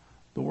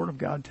 the Word of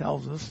God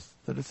tells us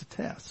that it's a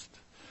test.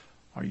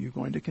 Are you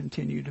going to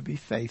continue to be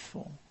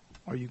faithful?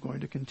 Are you going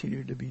to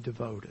continue to be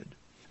devoted?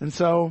 And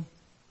so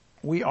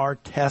we are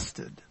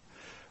tested.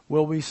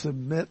 Will we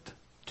submit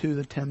to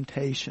the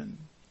temptation,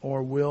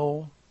 or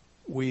will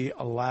we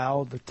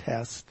allow the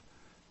test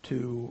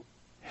to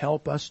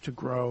help us to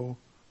grow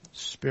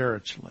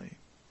spiritually?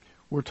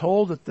 We're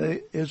told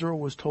that Israel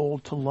was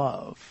told to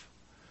love,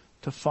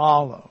 to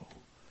follow,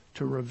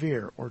 to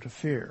revere or to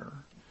fear,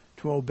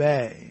 to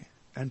obey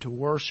and to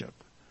worship,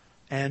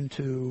 and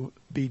to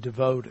be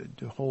devoted,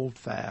 to hold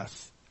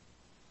fast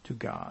to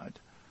God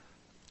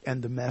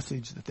and the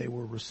message that they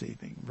were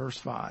receiving. Verse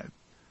 5.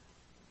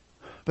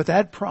 But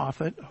that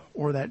prophet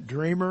or that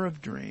dreamer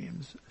of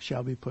dreams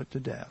shall be put to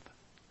death.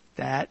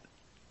 That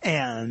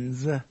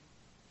ends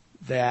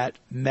that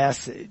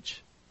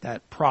message,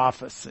 that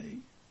prophecy,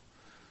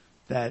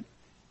 that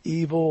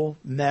evil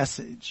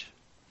message,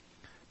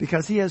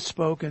 because he has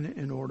spoken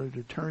in order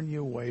to turn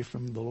you away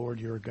from the Lord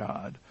your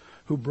God,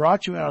 who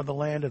brought you out of the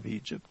land of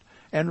Egypt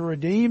and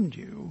redeemed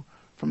you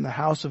from the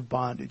house of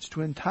bondage,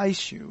 to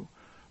entice you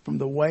from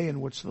the way in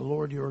which the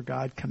Lord your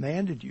God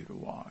commanded you to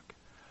walk.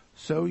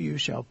 So you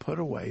shall put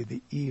away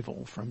the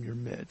evil from your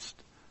midst.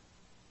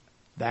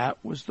 That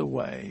was the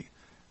way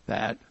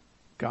that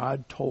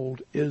God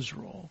told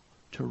Israel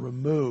to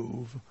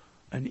remove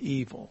an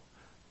evil.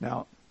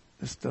 Now,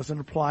 this doesn't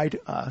apply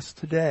to us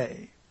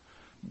today.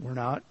 We're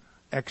not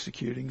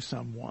executing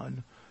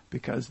someone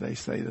because they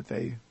say that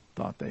they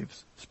thought they've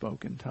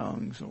spoken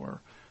tongues or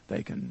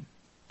they can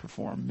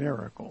perform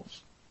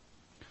miracles.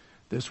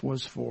 This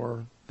was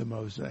for the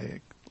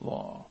Mosaic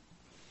law.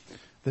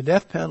 The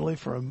death penalty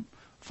for a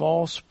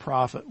false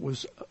prophet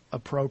was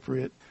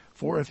appropriate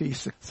for if he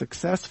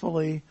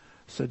successfully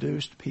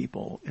seduced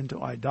people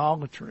into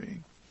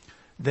idolatry,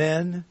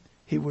 then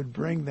he would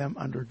bring them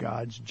under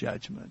God's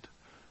judgment.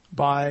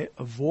 By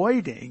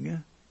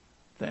avoiding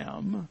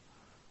them,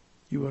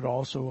 you would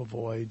also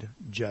avoid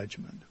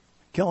judgment.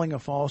 Killing a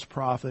false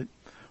prophet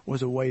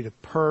was a way to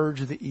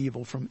purge the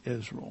evil from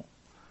Israel.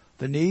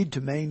 The need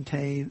to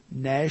maintain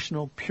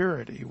national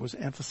purity was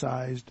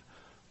emphasized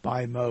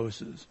by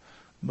Moses.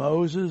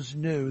 Moses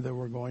knew there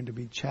were going to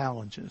be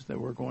challenges, there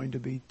were going to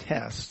be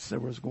tests, there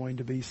was going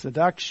to be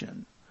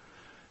seduction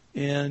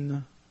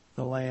in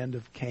the land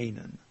of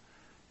Canaan.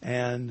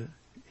 And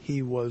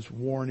he was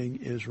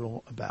warning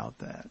Israel about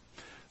that.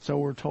 So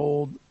we're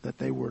told that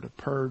they were to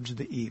purge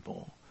the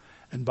evil.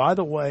 And by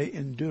the way,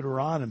 in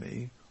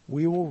Deuteronomy,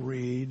 we will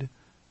read,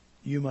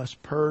 you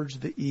must purge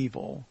the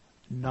evil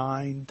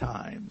 9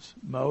 times.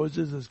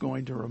 Moses is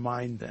going to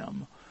remind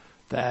them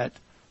that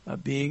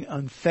being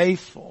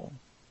unfaithful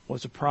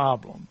was a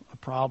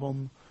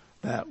problem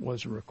that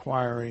was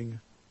requiring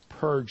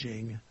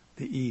purging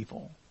the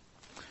evil.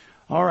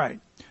 All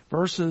right,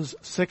 verses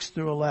 6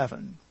 through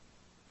 11.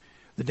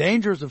 The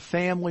dangers of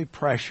family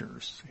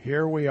pressures.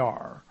 Here we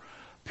are.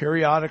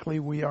 Periodically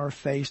we are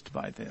faced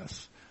by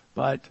this.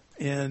 But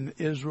in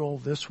Israel,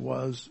 this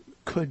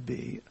could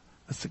be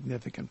a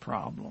significant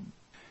problem.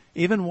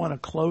 Even when a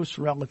close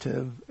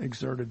relative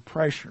exerted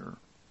pressure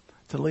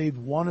to lead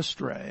one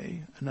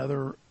astray,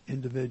 another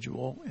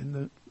individual in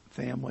the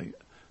family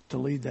to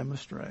lead them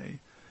astray,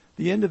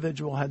 the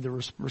individual had the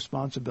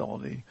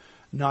responsibility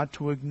not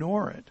to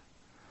ignore it,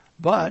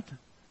 but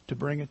to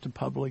bring it to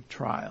public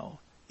trial,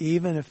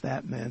 even if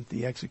that meant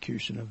the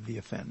execution of the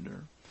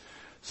offender.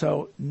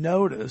 So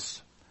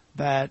notice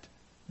that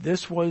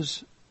this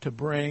was to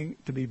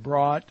be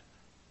brought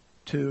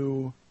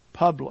to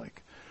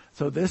public.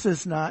 So this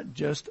is not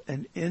just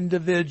an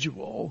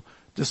individual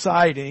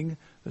deciding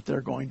that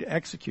they're going to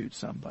execute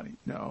somebody.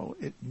 No,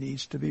 it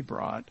needs to be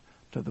brought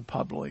to the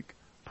public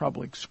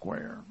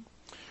square.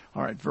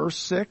 All right, verse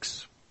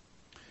 6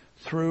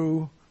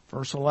 through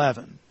verse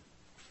 11.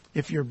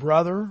 If your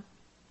brother,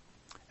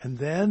 and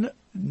then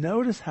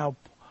notice how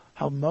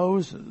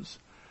Moses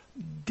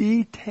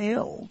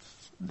details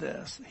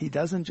this. He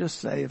doesn't just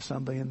say of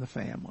somebody in the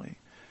family.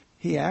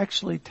 He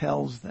actually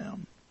tells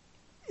them,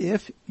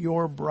 if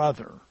your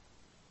brother,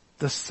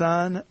 the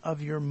son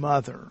of your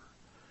mother,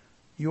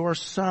 your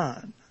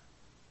son,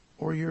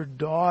 or your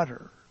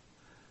daughter,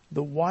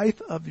 the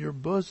wife of your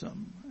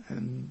bosom,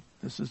 and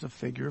this is a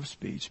figure of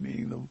speech,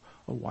 meaning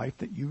a wife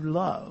that you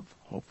love.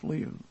 Hopefully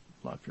you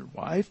love your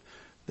wife.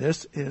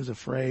 This is a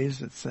phrase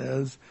that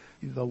says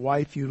the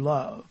wife you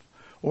love,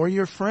 or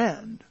your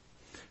friend,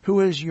 who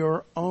is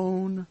your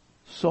own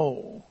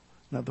soul.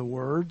 In other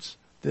words,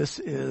 this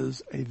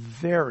is a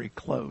very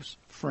close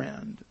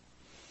friend.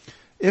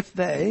 If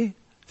they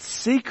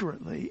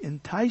secretly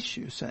entice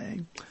you,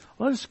 saying,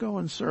 let us go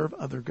and serve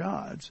other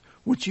gods,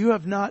 which you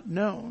have not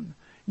known,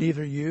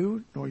 neither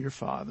you nor your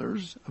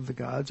fathers, of the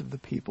gods of the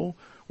people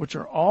which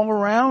are all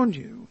around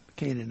you,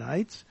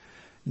 Canaanites,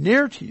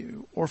 near to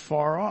you or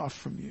far off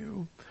from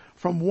you,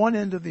 from one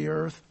end of the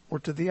earth or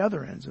to the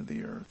other ends of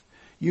the earth.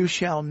 You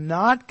shall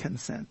not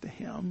consent to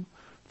him.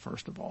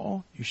 First of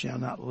all, you shall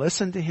not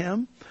listen to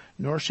him,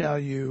 nor shall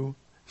your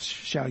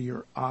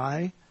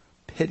eye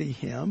pity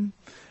him,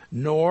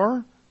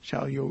 nor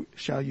shall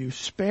you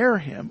spare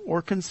him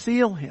or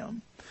conceal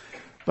him,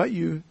 but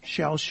you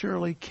shall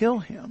surely kill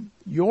him.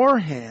 Your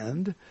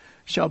hand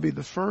shall be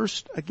the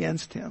first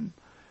against him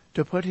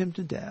to put him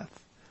to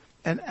death,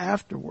 and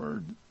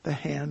afterward the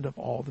hand of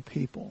all the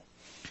people.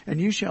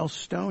 And you shall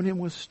stone him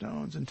with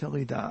stones until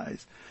he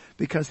dies,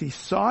 because he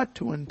sought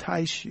to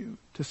entice you,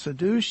 to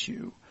seduce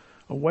you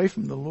away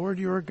from the Lord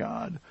your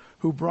God,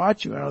 who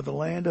brought you out of the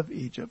land of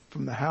Egypt,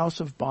 from the house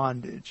of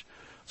bondage.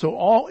 So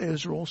all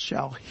Israel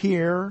shall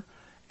hear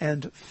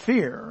and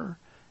fear,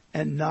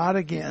 and not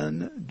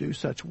again do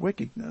such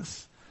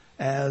wickedness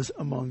as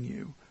among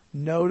you.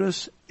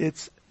 Notice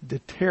its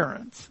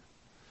deterrence.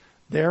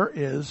 There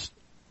is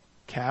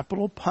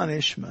capital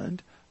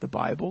punishment. The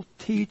Bible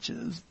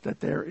teaches that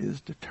there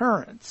is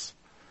deterrence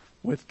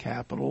with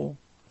capital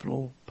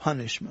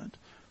punishment.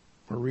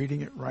 We're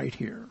reading it right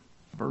here.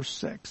 Verse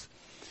 6.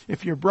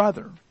 If your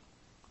brother,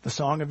 the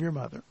son of your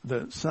mother,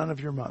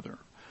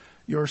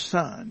 your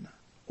son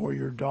or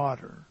your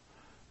daughter,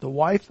 the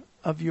wife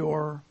of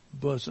your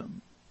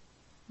bosom,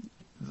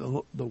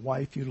 the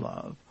wife you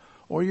love,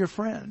 or your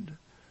friend,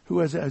 who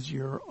is as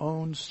your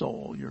own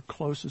soul, your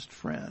closest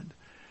friend,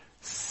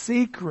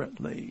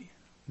 secretly,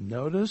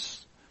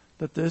 notice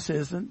that this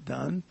isn't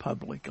done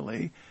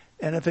publicly,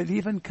 and if it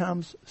even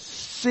comes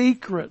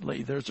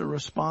secretly, there's a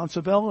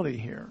responsibility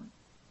here.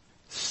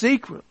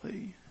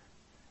 Secretly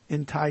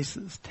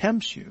entices,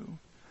 tempts you,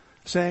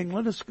 saying,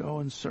 let us go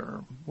and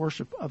serve,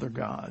 worship other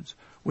gods,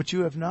 which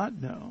you have not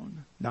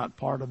known, not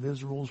part of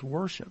Israel's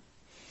worship.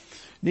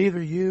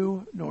 Neither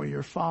you nor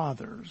your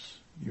fathers,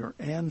 your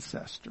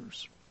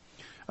ancestors,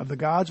 of the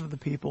gods of the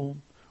people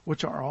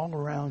which are all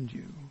around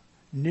you,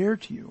 near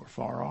to you or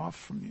far off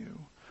from you,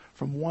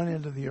 from one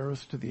end of the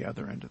earth to the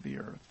other end of the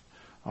earth.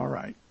 All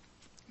right,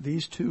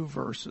 these two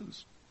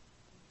verses,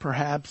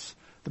 perhaps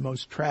the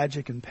most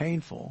tragic and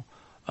painful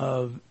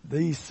of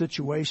these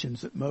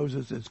situations that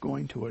Moses is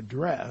going to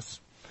address,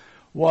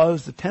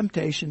 was the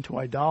temptation to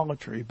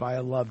idolatry by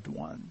a loved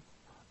one,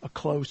 a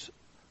close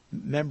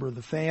member of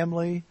the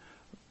family,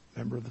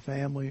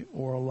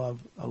 or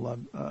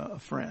a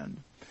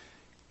friend.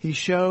 He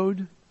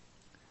showed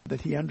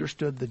that he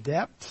understood the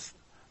depths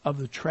of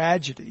the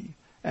tragedy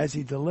as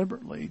he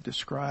deliberately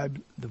described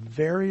the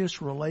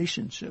various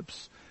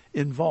relationships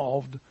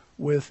involved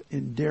with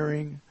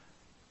endearing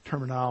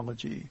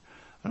terminology.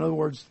 In other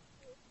words,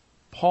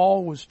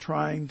 Paul was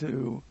trying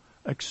to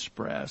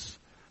express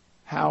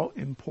how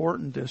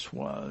important this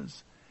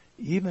was,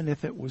 even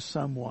if it was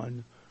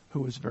someone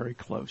who was very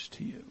close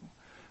to you.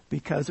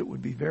 Because it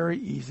would be very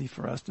easy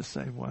for us to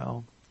say,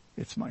 well,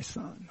 it's my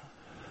son,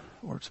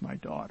 or it's my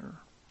daughter,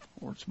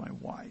 or it's my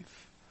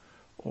wife,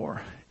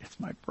 or it's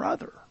my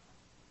brother.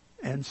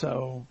 And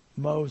so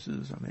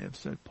Moses, I may have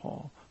said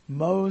Paul,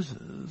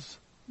 Moses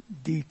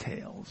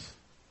details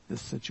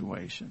this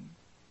situation.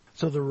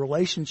 So the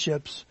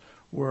relationships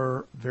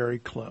were very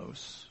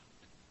close.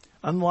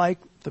 Unlike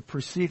the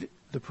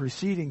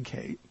preceding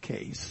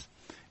case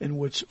in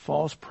which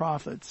false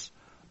prophets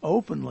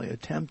openly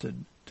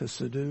attempted to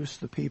seduce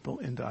the people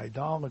into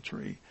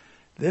idolatry,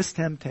 this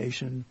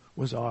temptation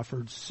was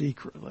offered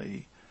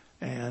secretly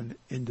and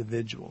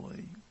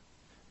individually.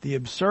 The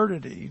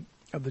absurdity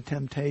of the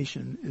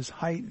temptation is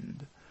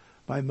heightened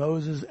by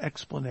Moses'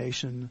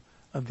 explanation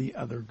of the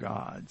other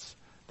gods.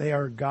 They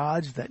are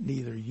gods that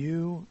neither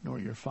you nor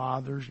your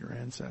fathers, your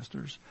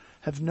ancestors,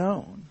 have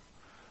known.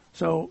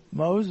 So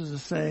Moses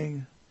is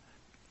saying,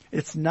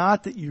 it's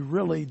not that you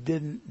really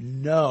didn't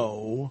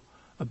know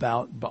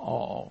about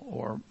Baal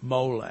or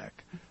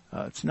Molech.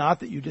 It's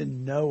not that you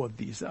didn't know of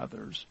these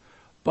others,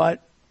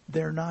 but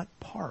they're not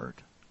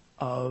part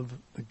of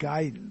the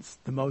guidance,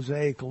 the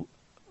Mosaic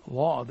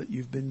law that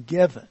you've been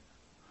given.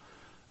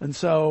 And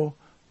so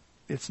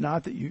it's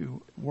not that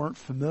you weren't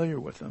familiar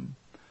with them,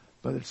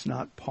 but it's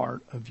not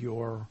part of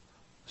your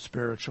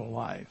spiritual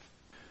life.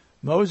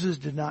 Moses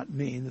did not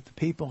mean that the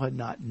people had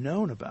not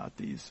known about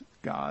these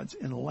gods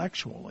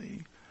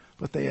intellectually,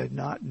 but they had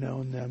not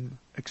known them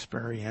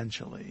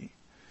experientially.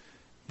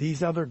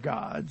 These other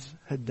gods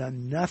had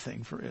done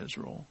nothing for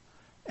Israel,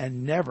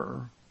 and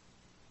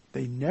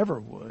they never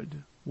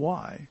would.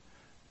 Why?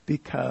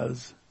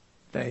 Because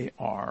they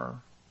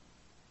are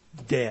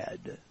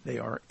dead. They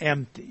are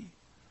empty.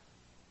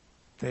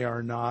 They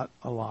are not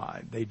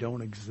alive. They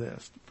don't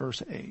exist.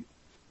 Verse 8.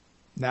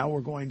 Now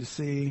we're going to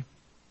see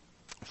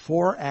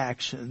 4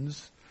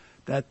 actions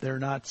that they're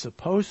not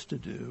supposed to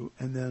do,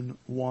 and then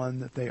one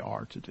that they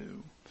are to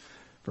do.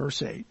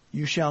 Verse 8.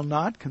 You shall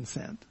not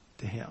consent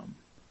to him.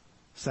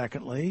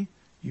 Secondly,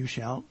 you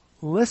shall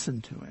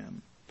listen to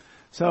him.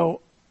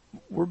 So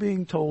we're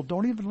being told,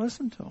 don't even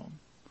listen to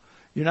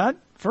him.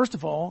 First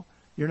of all,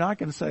 you're not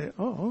going to say,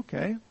 oh,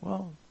 okay,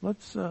 well,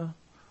 let's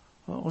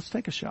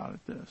take a shot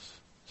at this.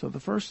 So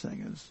the first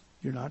thing is,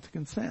 you're not to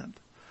consent.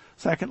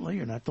 Secondly,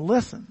 you're not to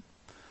listen.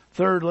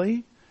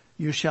 Thirdly,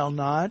 your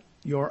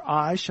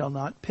eye shall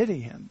not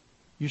pity him.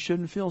 You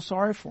shouldn't feel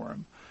sorry for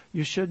him.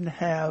 You shouldn't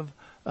have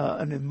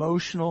an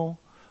emotional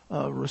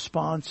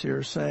response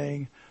here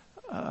saying,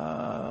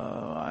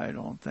 I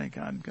don't think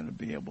I'm going to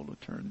be able to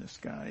turn this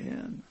guy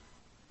in.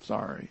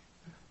 Sorry.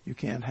 You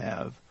can't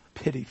have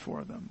pity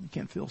for them. You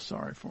can't feel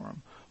sorry for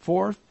them.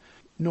 Fourth,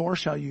 nor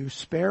shall you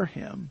spare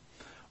him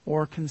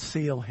or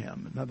conceal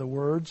him. In other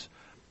words,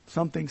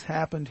 something's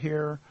happened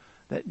here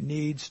that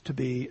needs to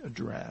be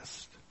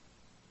addressed.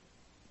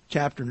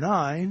 Chapter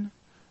 9,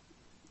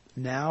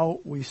 now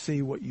we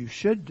see what you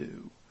should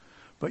do.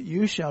 But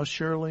you shall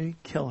surely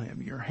kill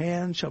him. Your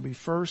hand shall be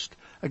first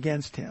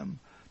against him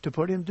to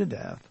put him to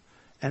death,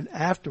 and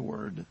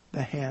afterward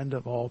the hand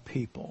of all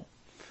people.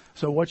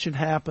 So what should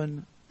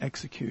happen?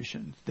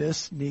 Execution.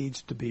 This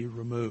needs to be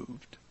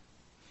removed.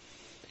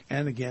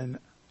 And again,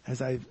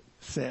 as I've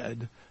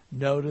said,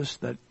 notice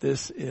that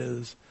this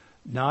is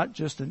not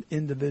just an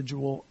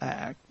individual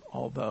act,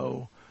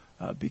 although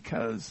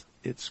because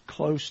it's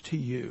close to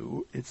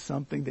you, it's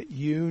something that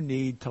you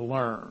need to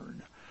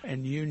learn.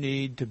 And you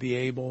need to be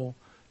able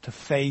to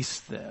face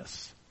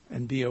this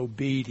and be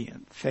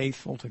obedient,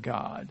 faithful to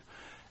God.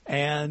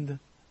 And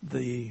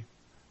the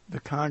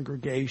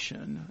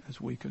congregation, as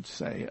we could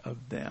say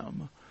of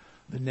them,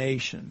 the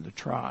nation, the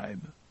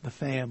tribe, the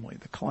family,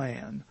 the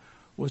clan,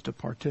 was to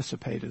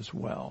participate as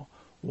well.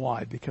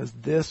 Why? Because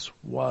this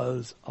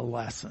was a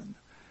lesson.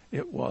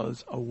 It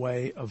was a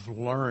way of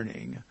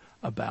learning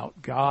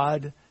about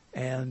God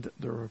and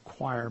the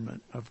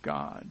requirement of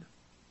God.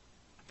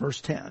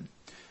 Verse 10,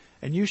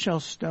 and you shall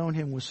stone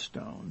him with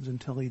stones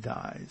until he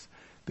dies,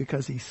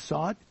 because he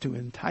sought to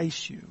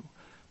entice you,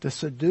 to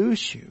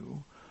seduce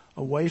you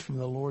away from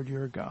the Lord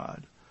your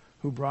God,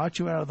 who brought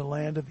you out of the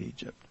land of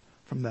Egypt,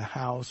 from the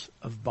house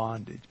of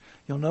bondage.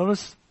 You'll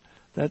notice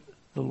that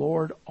the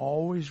Lord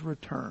always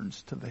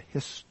returns to the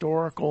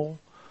historical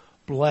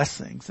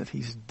blessings that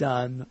he's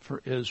done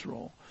for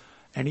Israel.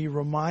 And he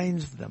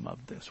reminds them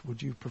of this.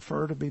 Would you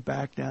prefer to be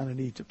back down in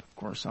Egypt? Of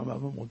course, some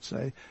of them would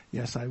say,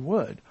 yes, I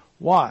would.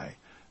 Why?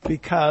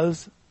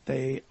 Because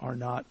they are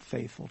not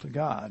faithful to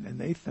God. And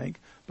they think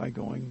by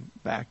going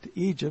back to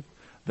Egypt,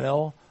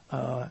 they'll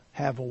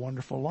have a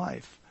wonderful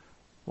life.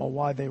 Well,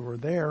 while they were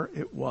there,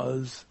 it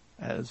was,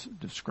 as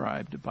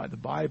described by the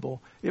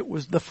Bible, it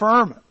was the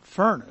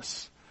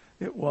furnace.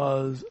 It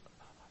was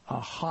a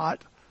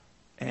hot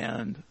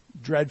and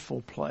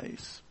dreadful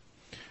place.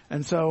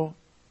 And so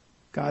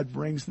God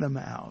brings them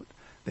out.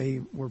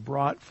 They were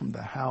brought from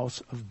the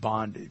house of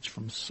bondage,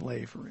 from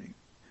slavery.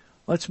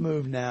 Let's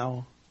move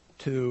now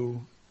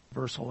to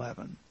verse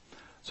 11.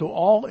 So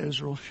all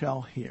Israel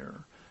shall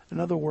hear. In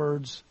other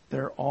words,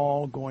 they're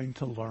all going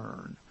to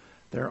learn.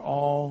 They're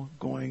all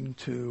going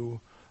to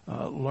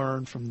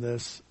learn from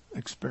this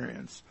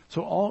experience.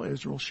 So all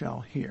Israel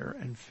shall hear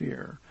and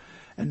fear,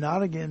 and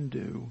not again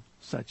do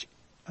such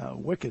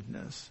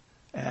wickedness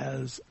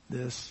as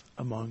this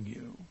among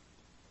you.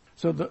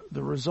 So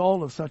the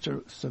result of such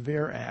a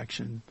severe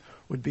action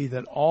would be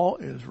that all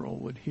Israel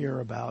would hear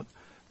about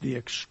the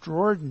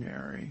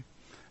extraordinary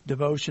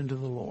devotion to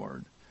the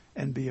Lord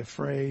and be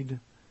afraid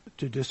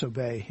to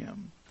disobey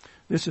him.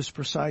 This is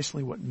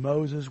precisely what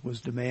Moses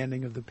was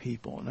demanding of the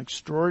people, an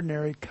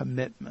extraordinary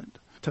commitment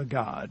to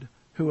God,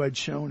 who had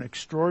shown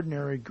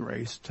extraordinary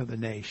grace to the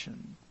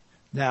nation.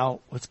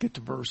 Now, let's get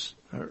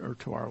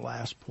to our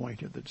last point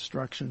here, the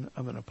destruction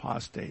of an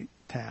apostate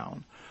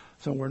town.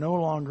 So we're no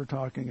longer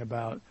talking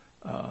about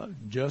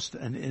just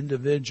an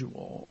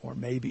individual or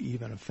maybe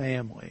even a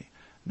family.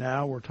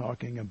 Now we're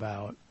talking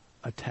about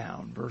a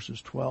town,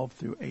 verses 12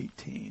 through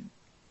 18.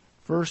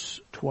 Verse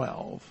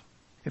 12,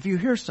 if you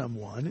hear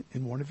someone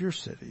in one of your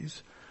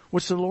cities,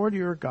 which the Lord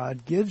your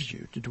God gives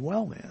you to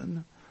dwell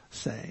in,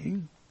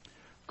 saying,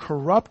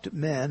 corrupt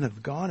men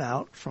have gone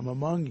out from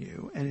among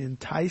you and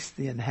enticed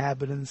the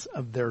inhabitants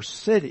of their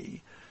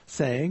city,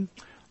 saying,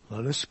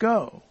 let us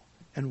go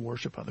and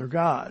worship other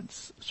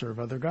gods, serve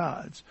other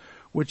gods,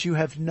 which you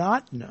have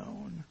not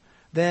known,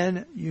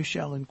 then you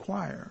shall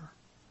inquire,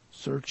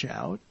 search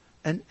out,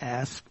 and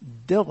ask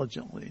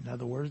diligently. In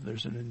other words,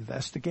 there's an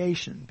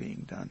investigation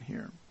being done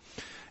here.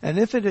 And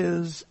if it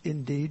is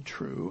indeed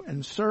true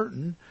and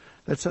certain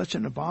that such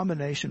an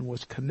abomination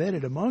was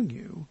committed among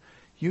you,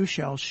 you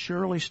shall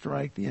surely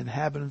strike the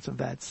inhabitants of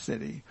that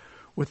city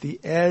with the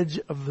edge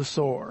of the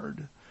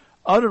sword,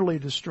 utterly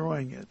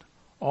destroying it,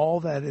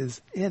 all that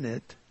is in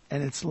it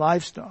and its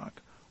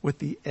livestock, with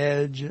the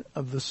edge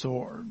of the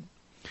sword.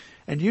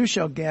 And you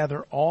shall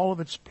gather all of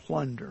its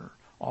plunder,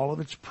 all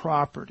of its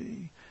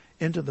property,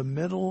 into the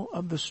middle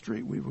of the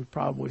street. We would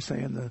probably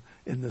say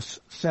in the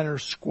center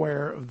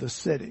square of the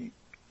city.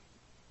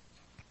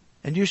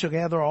 And you shall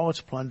gather all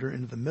its plunder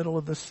into the middle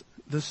of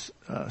this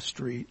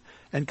street,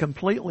 and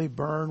completely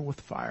burn with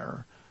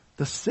fire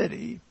the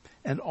city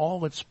and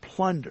all its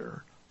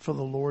plunder for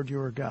the Lord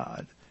your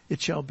God.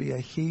 It shall be a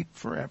heap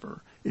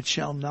forever. It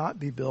shall not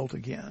be built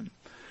again.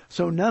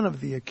 So none of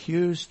the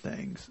accused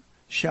things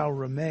shall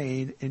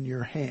remain in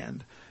your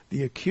hand.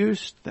 The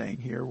accused thing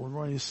here, we're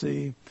going to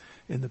see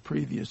in the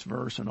previous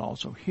verse and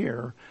also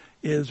here,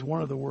 is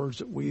one of the words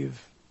that we'll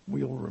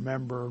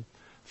remember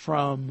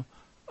from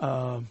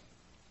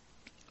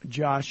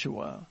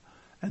Joshua,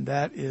 and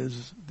that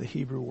is the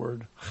Hebrew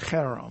word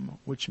cherem,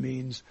 which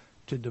means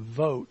to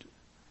devote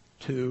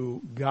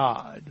to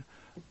God,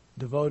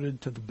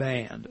 devoted to the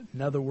band.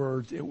 In other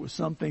words, it was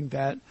something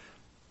that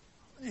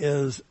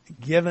is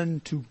given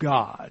to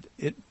God.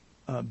 It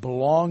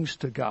belongs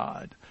to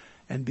God.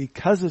 And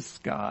because it's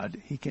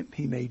God,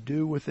 he may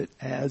do with it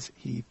as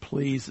he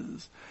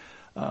pleases.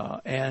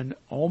 And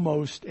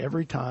almost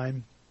every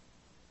time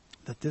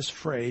that this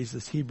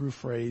Hebrew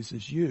phrase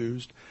is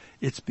used,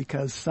 it's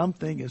because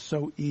something is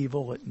so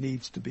evil it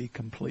needs to be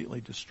completely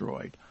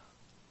destroyed.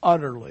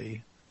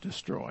 Utterly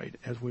destroyed,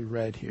 as we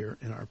read here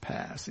in our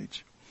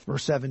passage.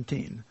 Verse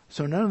 17,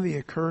 so none of the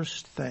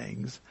accursed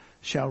things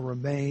shall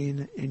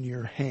remain in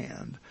your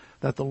hand,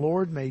 that the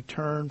Lord may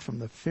turn from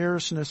the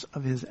fierceness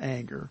of his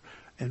anger,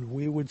 and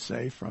we would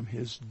say from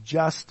his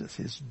justice,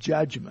 his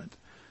judgment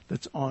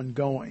that's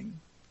ongoing,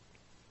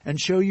 and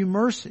show you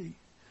mercy,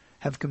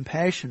 have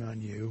compassion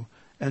on you,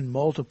 and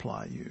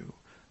multiply you,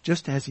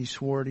 just as he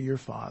swore to your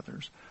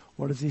fathers.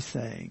 What is he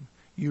saying?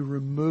 You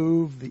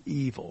remove the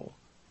evil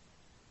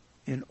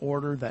in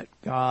order that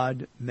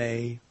God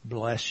may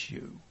bless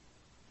you.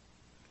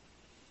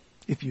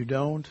 If you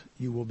don't,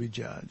 you will be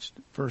judged.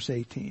 Verse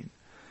 18,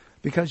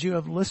 because you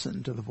have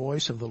listened to the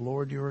voice of the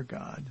Lord your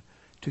God,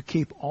 to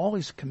keep all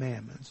his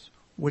commandments,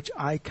 which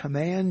I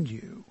command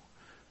you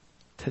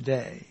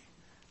today,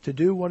 to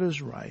do what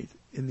is right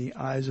in the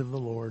eyes of the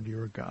Lord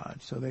your God.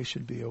 So they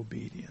should be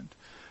obedient.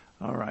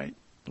 All right,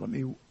 let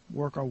me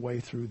work our way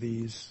through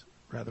these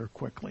rather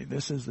quickly.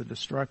 This is the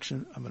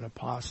destruction of an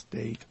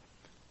apostate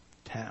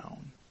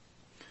town.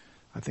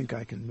 I think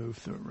I can move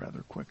through it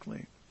rather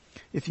quickly.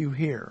 If you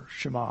hear,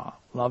 Shema,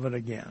 love it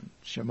again,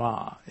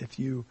 Shema. If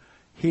you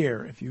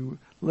hear, if you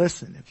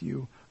listen, if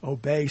you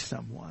obey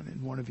someone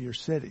in one of your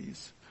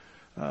cities,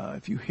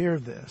 if you hear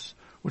this,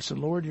 which the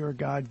Lord your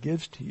God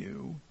gives to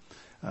you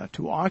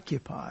to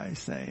occupy,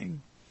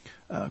 saying,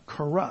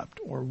 corrupt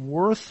or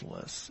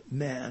worthless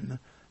men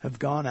have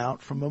gone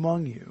out from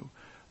among you.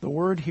 The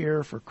word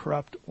here for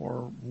corrupt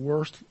or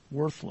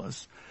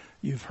worthless,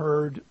 you've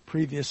heard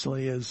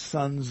previously as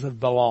sons of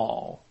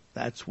Belial.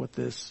 That's what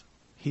this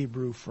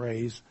Hebrew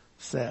phrase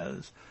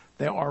says.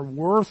 They are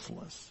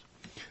worthless.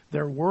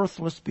 They're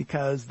worthless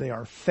because they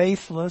are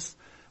faithless.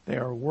 They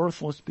are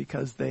worthless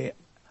because they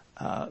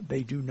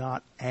do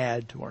not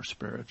add to our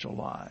spiritual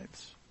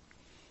lives.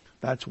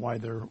 That's why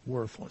they're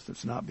worthless.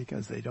 It's not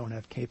because they don't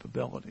have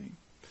capability.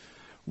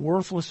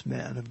 Worthless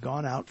men have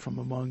gone out from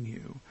among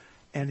you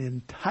and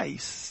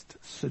enticed,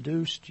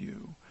 seduced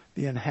you,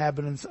 the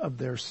inhabitants of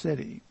their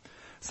city,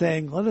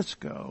 saying, let us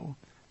go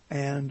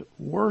and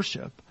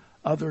worship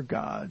other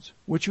gods,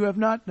 which you have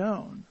not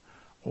known,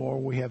 or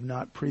we have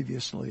not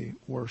previously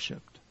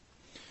worshipped.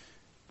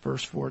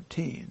 Verse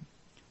 14,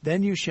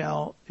 then you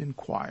shall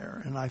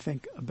inquire, and I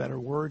think a better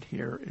word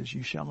here is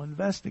you shall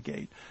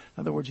investigate.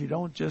 In other words, you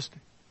don't just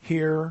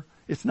hear,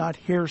 it's not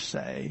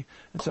hearsay,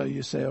 and so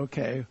you say,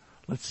 okay,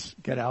 let's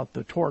get out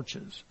the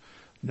torches.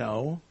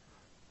 No,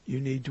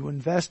 you need to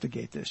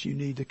investigate this. You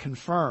need to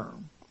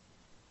confirm.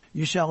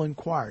 You shall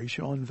inquire, you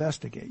shall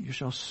investigate, you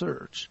shall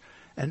search,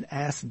 and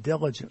ask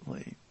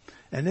diligently.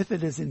 And if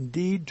it is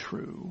indeed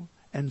true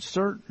and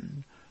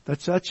certain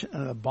that such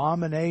an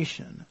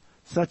abomination,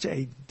 such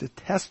a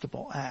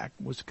detestable act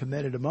was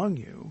committed among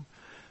you,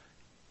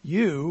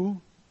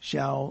 you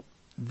shall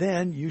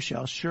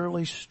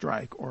surely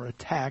strike or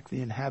attack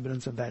the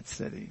inhabitants of that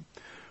city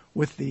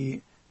with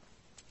the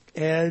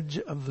edge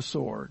of the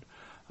sword.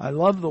 I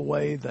love the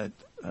way that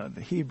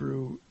the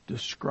Hebrew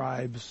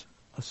describes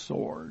a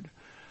sword.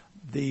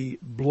 The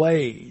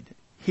blade,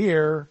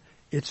 here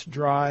it's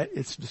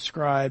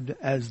described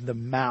as the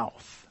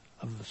mouth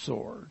of the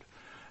sword.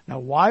 Now,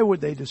 why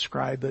would they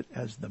describe it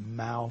as the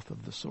mouth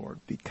of the sword?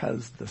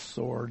 Because the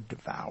sword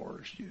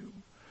devours you.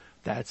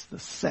 That's the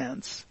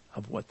sense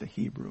of what the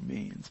Hebrew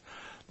means.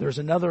 There's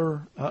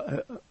another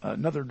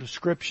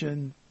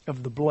description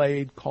of the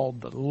blade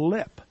called the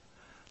lip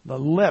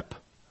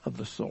of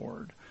the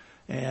sword.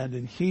 And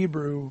in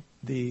Hebrew,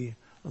 the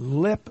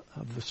lip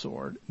of the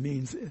sword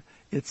means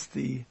it's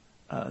the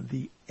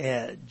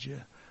edge.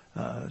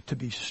 To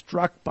be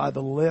struck by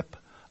the lip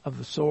of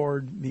the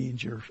sword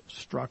means you're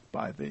struck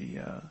by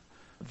the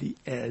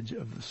edge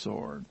of the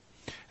sword.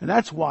 And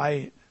that's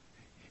why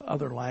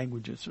other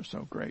languages are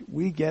so great.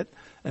 We get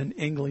an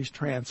English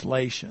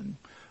translation,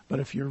 but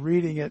if you're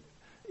reading it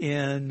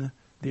in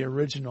the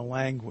original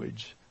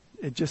language,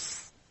 it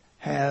just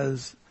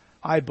has,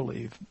 I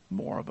believe,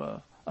 more of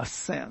a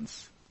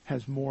sense,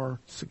 has more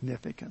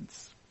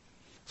significance.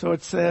 So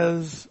it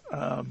says,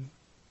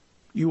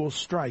 you will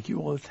strike, you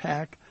will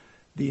attack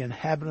the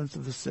inhabitants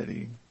of the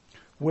city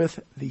with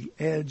the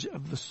edge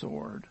of the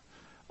sword,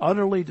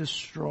 utterly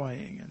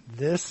destroying. And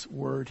this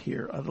word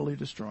here, utterly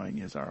destroying,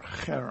 is our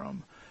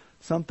cherem,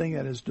 something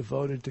that is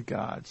devoted to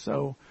God.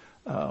 So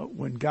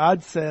when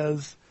God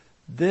says,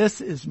 this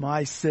is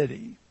my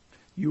city,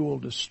 you will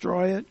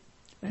destroy it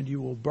and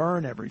you will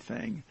burn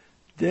everything,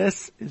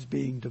 this is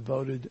being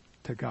devoted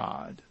to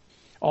God.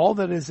 All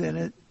that is in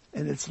it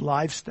and its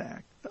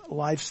livestock,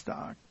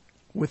 livestock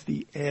with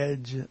the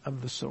edge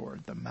of the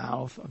sword. The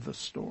mouth of the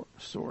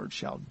sword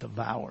shall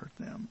devour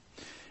them.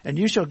 And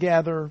you shall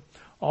gather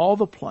all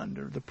the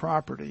plunder, the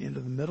property, into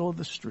the middle of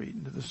the street,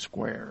 into the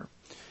square,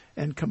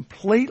 and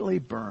completely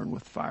burn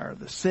with fire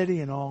the city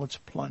and all its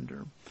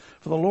plunder.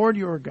 For the Lord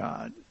your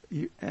God,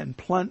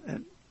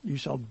 and you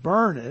shall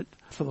burn it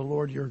for the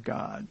Lord your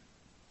God.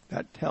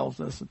 That tells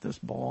us that this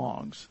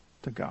belongs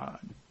to God.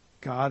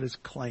 God has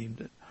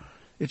claimed it.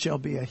 It shall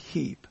be a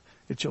heap.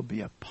 It shall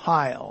be a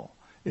pile.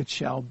 It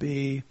shall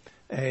be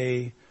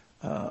a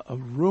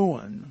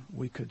ruin,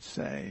 we could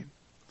say,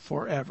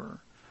 forever.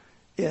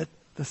 The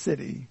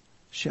city,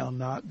 shall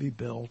not be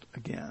built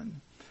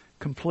again.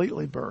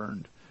 Completely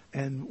burned.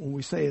 And when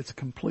we say it's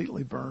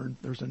completely burned,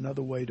 there's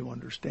another way to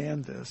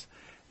understand this,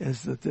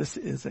 is that this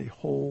is a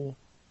whole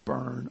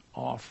burn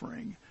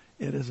offering.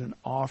 It is an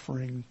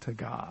offering to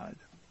God.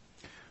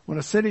 When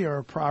a city or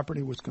a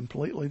property was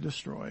completely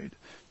destroyed,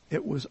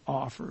 it was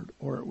offered,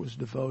 or it was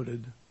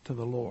devoted to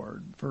the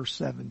Lord. Verse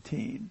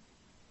 17.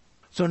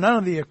 So none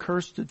of the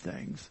accursed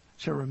things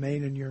shall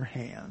remain in your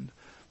hand,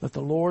 that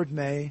the Lord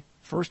may,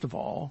 first of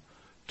all,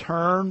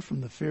 turn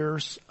from the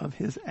fierce of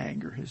his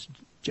anger, his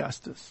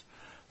justice.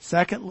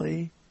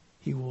 Secondly,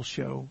 he will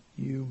show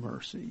you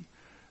mercy.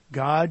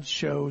 God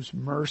shows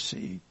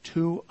mercy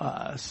to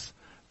us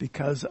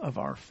because of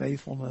our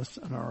faithfulness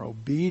and our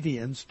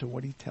obedience to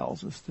what he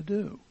tells us to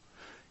do.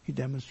 He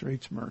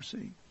demonstrates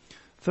mercy.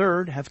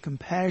 Third, have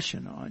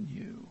compassion on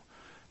you.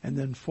 And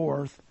then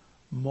fourth,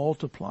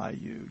 multiply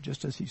you,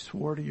 just as he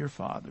swore to your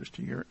fathers,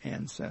 to your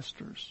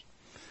ancestors.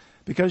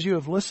 Because you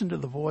have listened to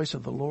the voice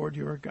of the Lord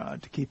your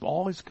God, to keep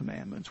all his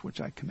commandments,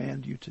 which I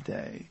command you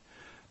today,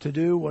 to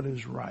do what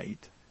is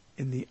right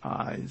in the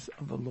eyes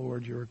of the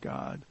Lord your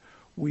God.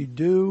 We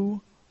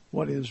do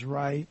what is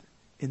right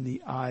in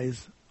the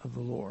eyes of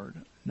the Lord,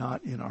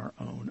 not in our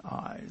own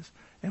eyes.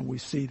 And we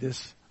see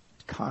this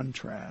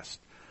contrast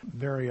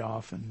very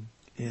often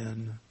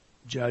in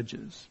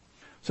Judges.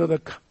 So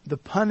the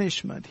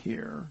punishment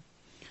here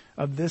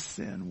of this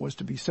sin was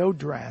to be so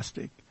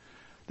drastic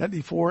that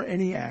before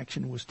any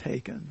action was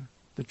taken,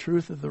 the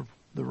truth of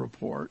the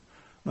report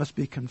must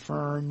be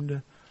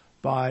confirmed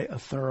by a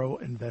thorough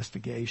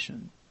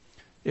investigation.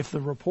 If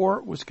the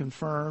report was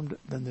confirmed,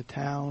 then the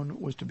town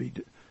was to be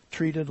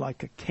treated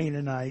like a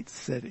Canaanite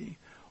city.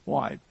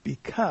 Why?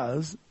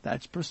 Because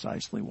that's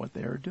precisely what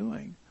they are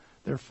doing.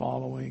 They're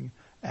following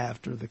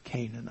after the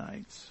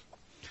Canaanites.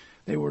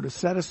 They were to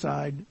set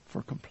aside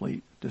for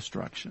complete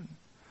destruction.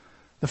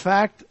 The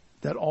fact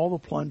that all the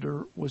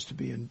plunder was to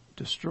be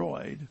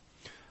destroyed,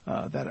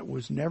 that it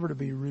was never to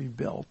be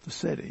rebuilt, the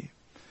city,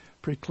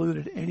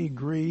 precluded any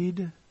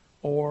greed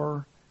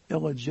or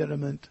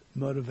illegitimate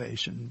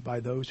motivation by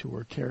those who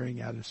were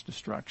carrying out its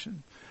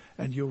destruction.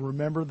 And you'll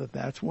remember that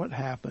that's what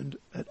happened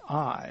at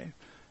Ai.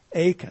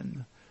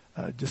 Achan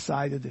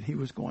decided that he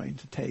was going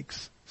to take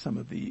some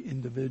of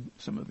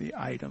the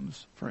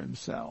items for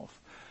himself.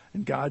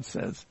 And God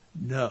says,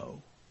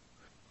 no,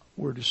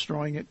 we're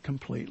destroying it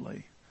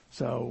completely.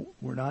 So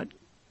we're not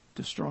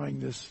destroying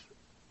this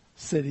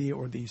city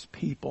or these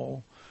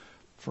people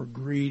for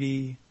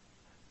greedy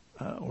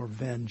or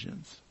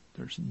vengeance.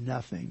 There's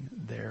nothing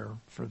there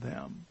for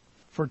them.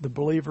 For the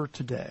believer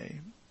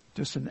today,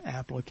 just an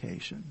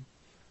application.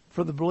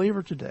 For the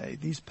believer today,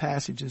 these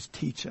passages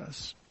teach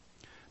us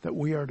that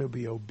we are to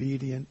be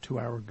obedient to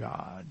our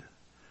God.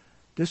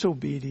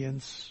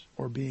 Disobedience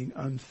or being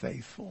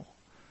unfaithful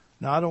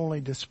not only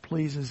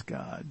displeases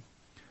God,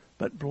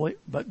 but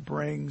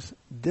brings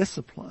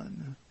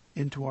discipline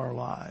into our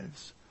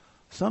lives,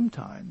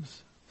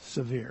 sometimes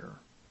severe.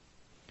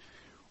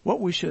 What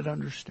we should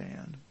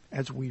understand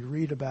as we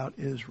read about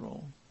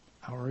Israel,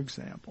 our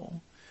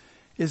example,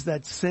 is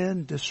that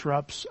sin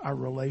disrupts our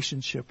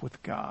relationship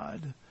with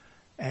God,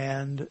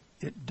 and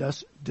it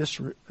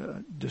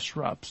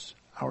disrupts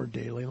our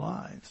daily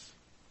lives.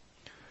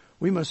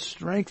 We must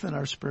strengthen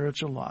our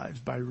spiritual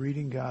lives by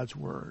reading God's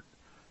Word,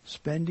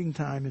 spending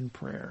time in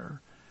prayer,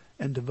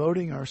 and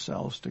devoting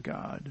ourselves to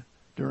God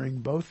during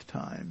both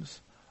times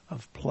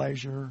of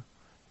pleasure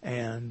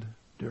and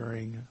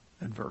during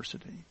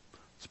adversity.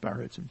 Let's bow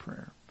our heads in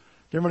prayer.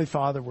 Dear Heavenly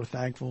Father, we're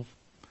thankful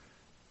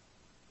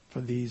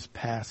for these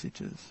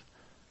passages.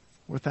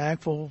 We're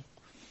thankful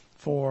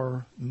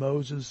for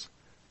Moses'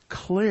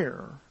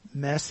 clear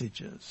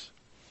messages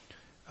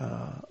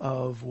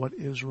of what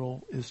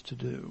Israel is to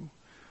do.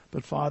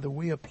 But Father,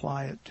 we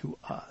apply it to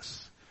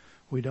us.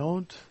 We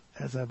don't,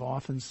 as I've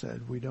often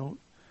said, we don't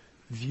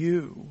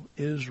view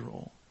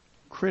Israel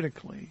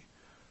critically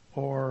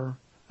or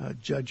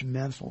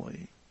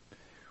judgmentally.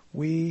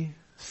 We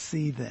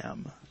see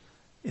them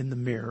in the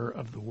mirror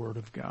of the Word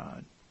of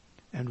God,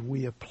 and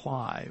we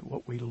apply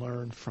what we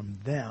learn from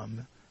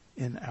them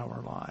in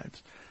our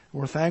lives.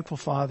 We're thankful,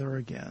 Father,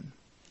 again,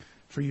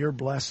 for your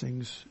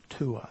blessings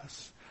to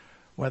us.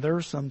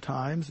 Whether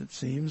sometimes it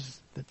seems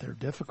that they're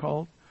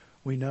difficult,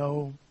 we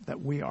know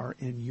that we are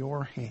in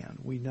your hand.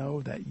 We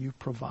know that you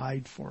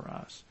provide for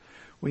us.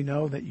 We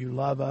know that you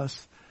love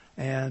us,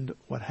 and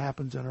what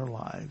happens in our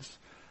lives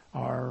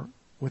are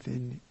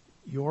within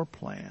your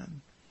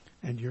plan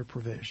and your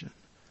provision.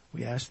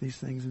 We ask these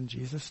things in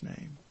Jesus'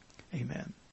 name. Amen.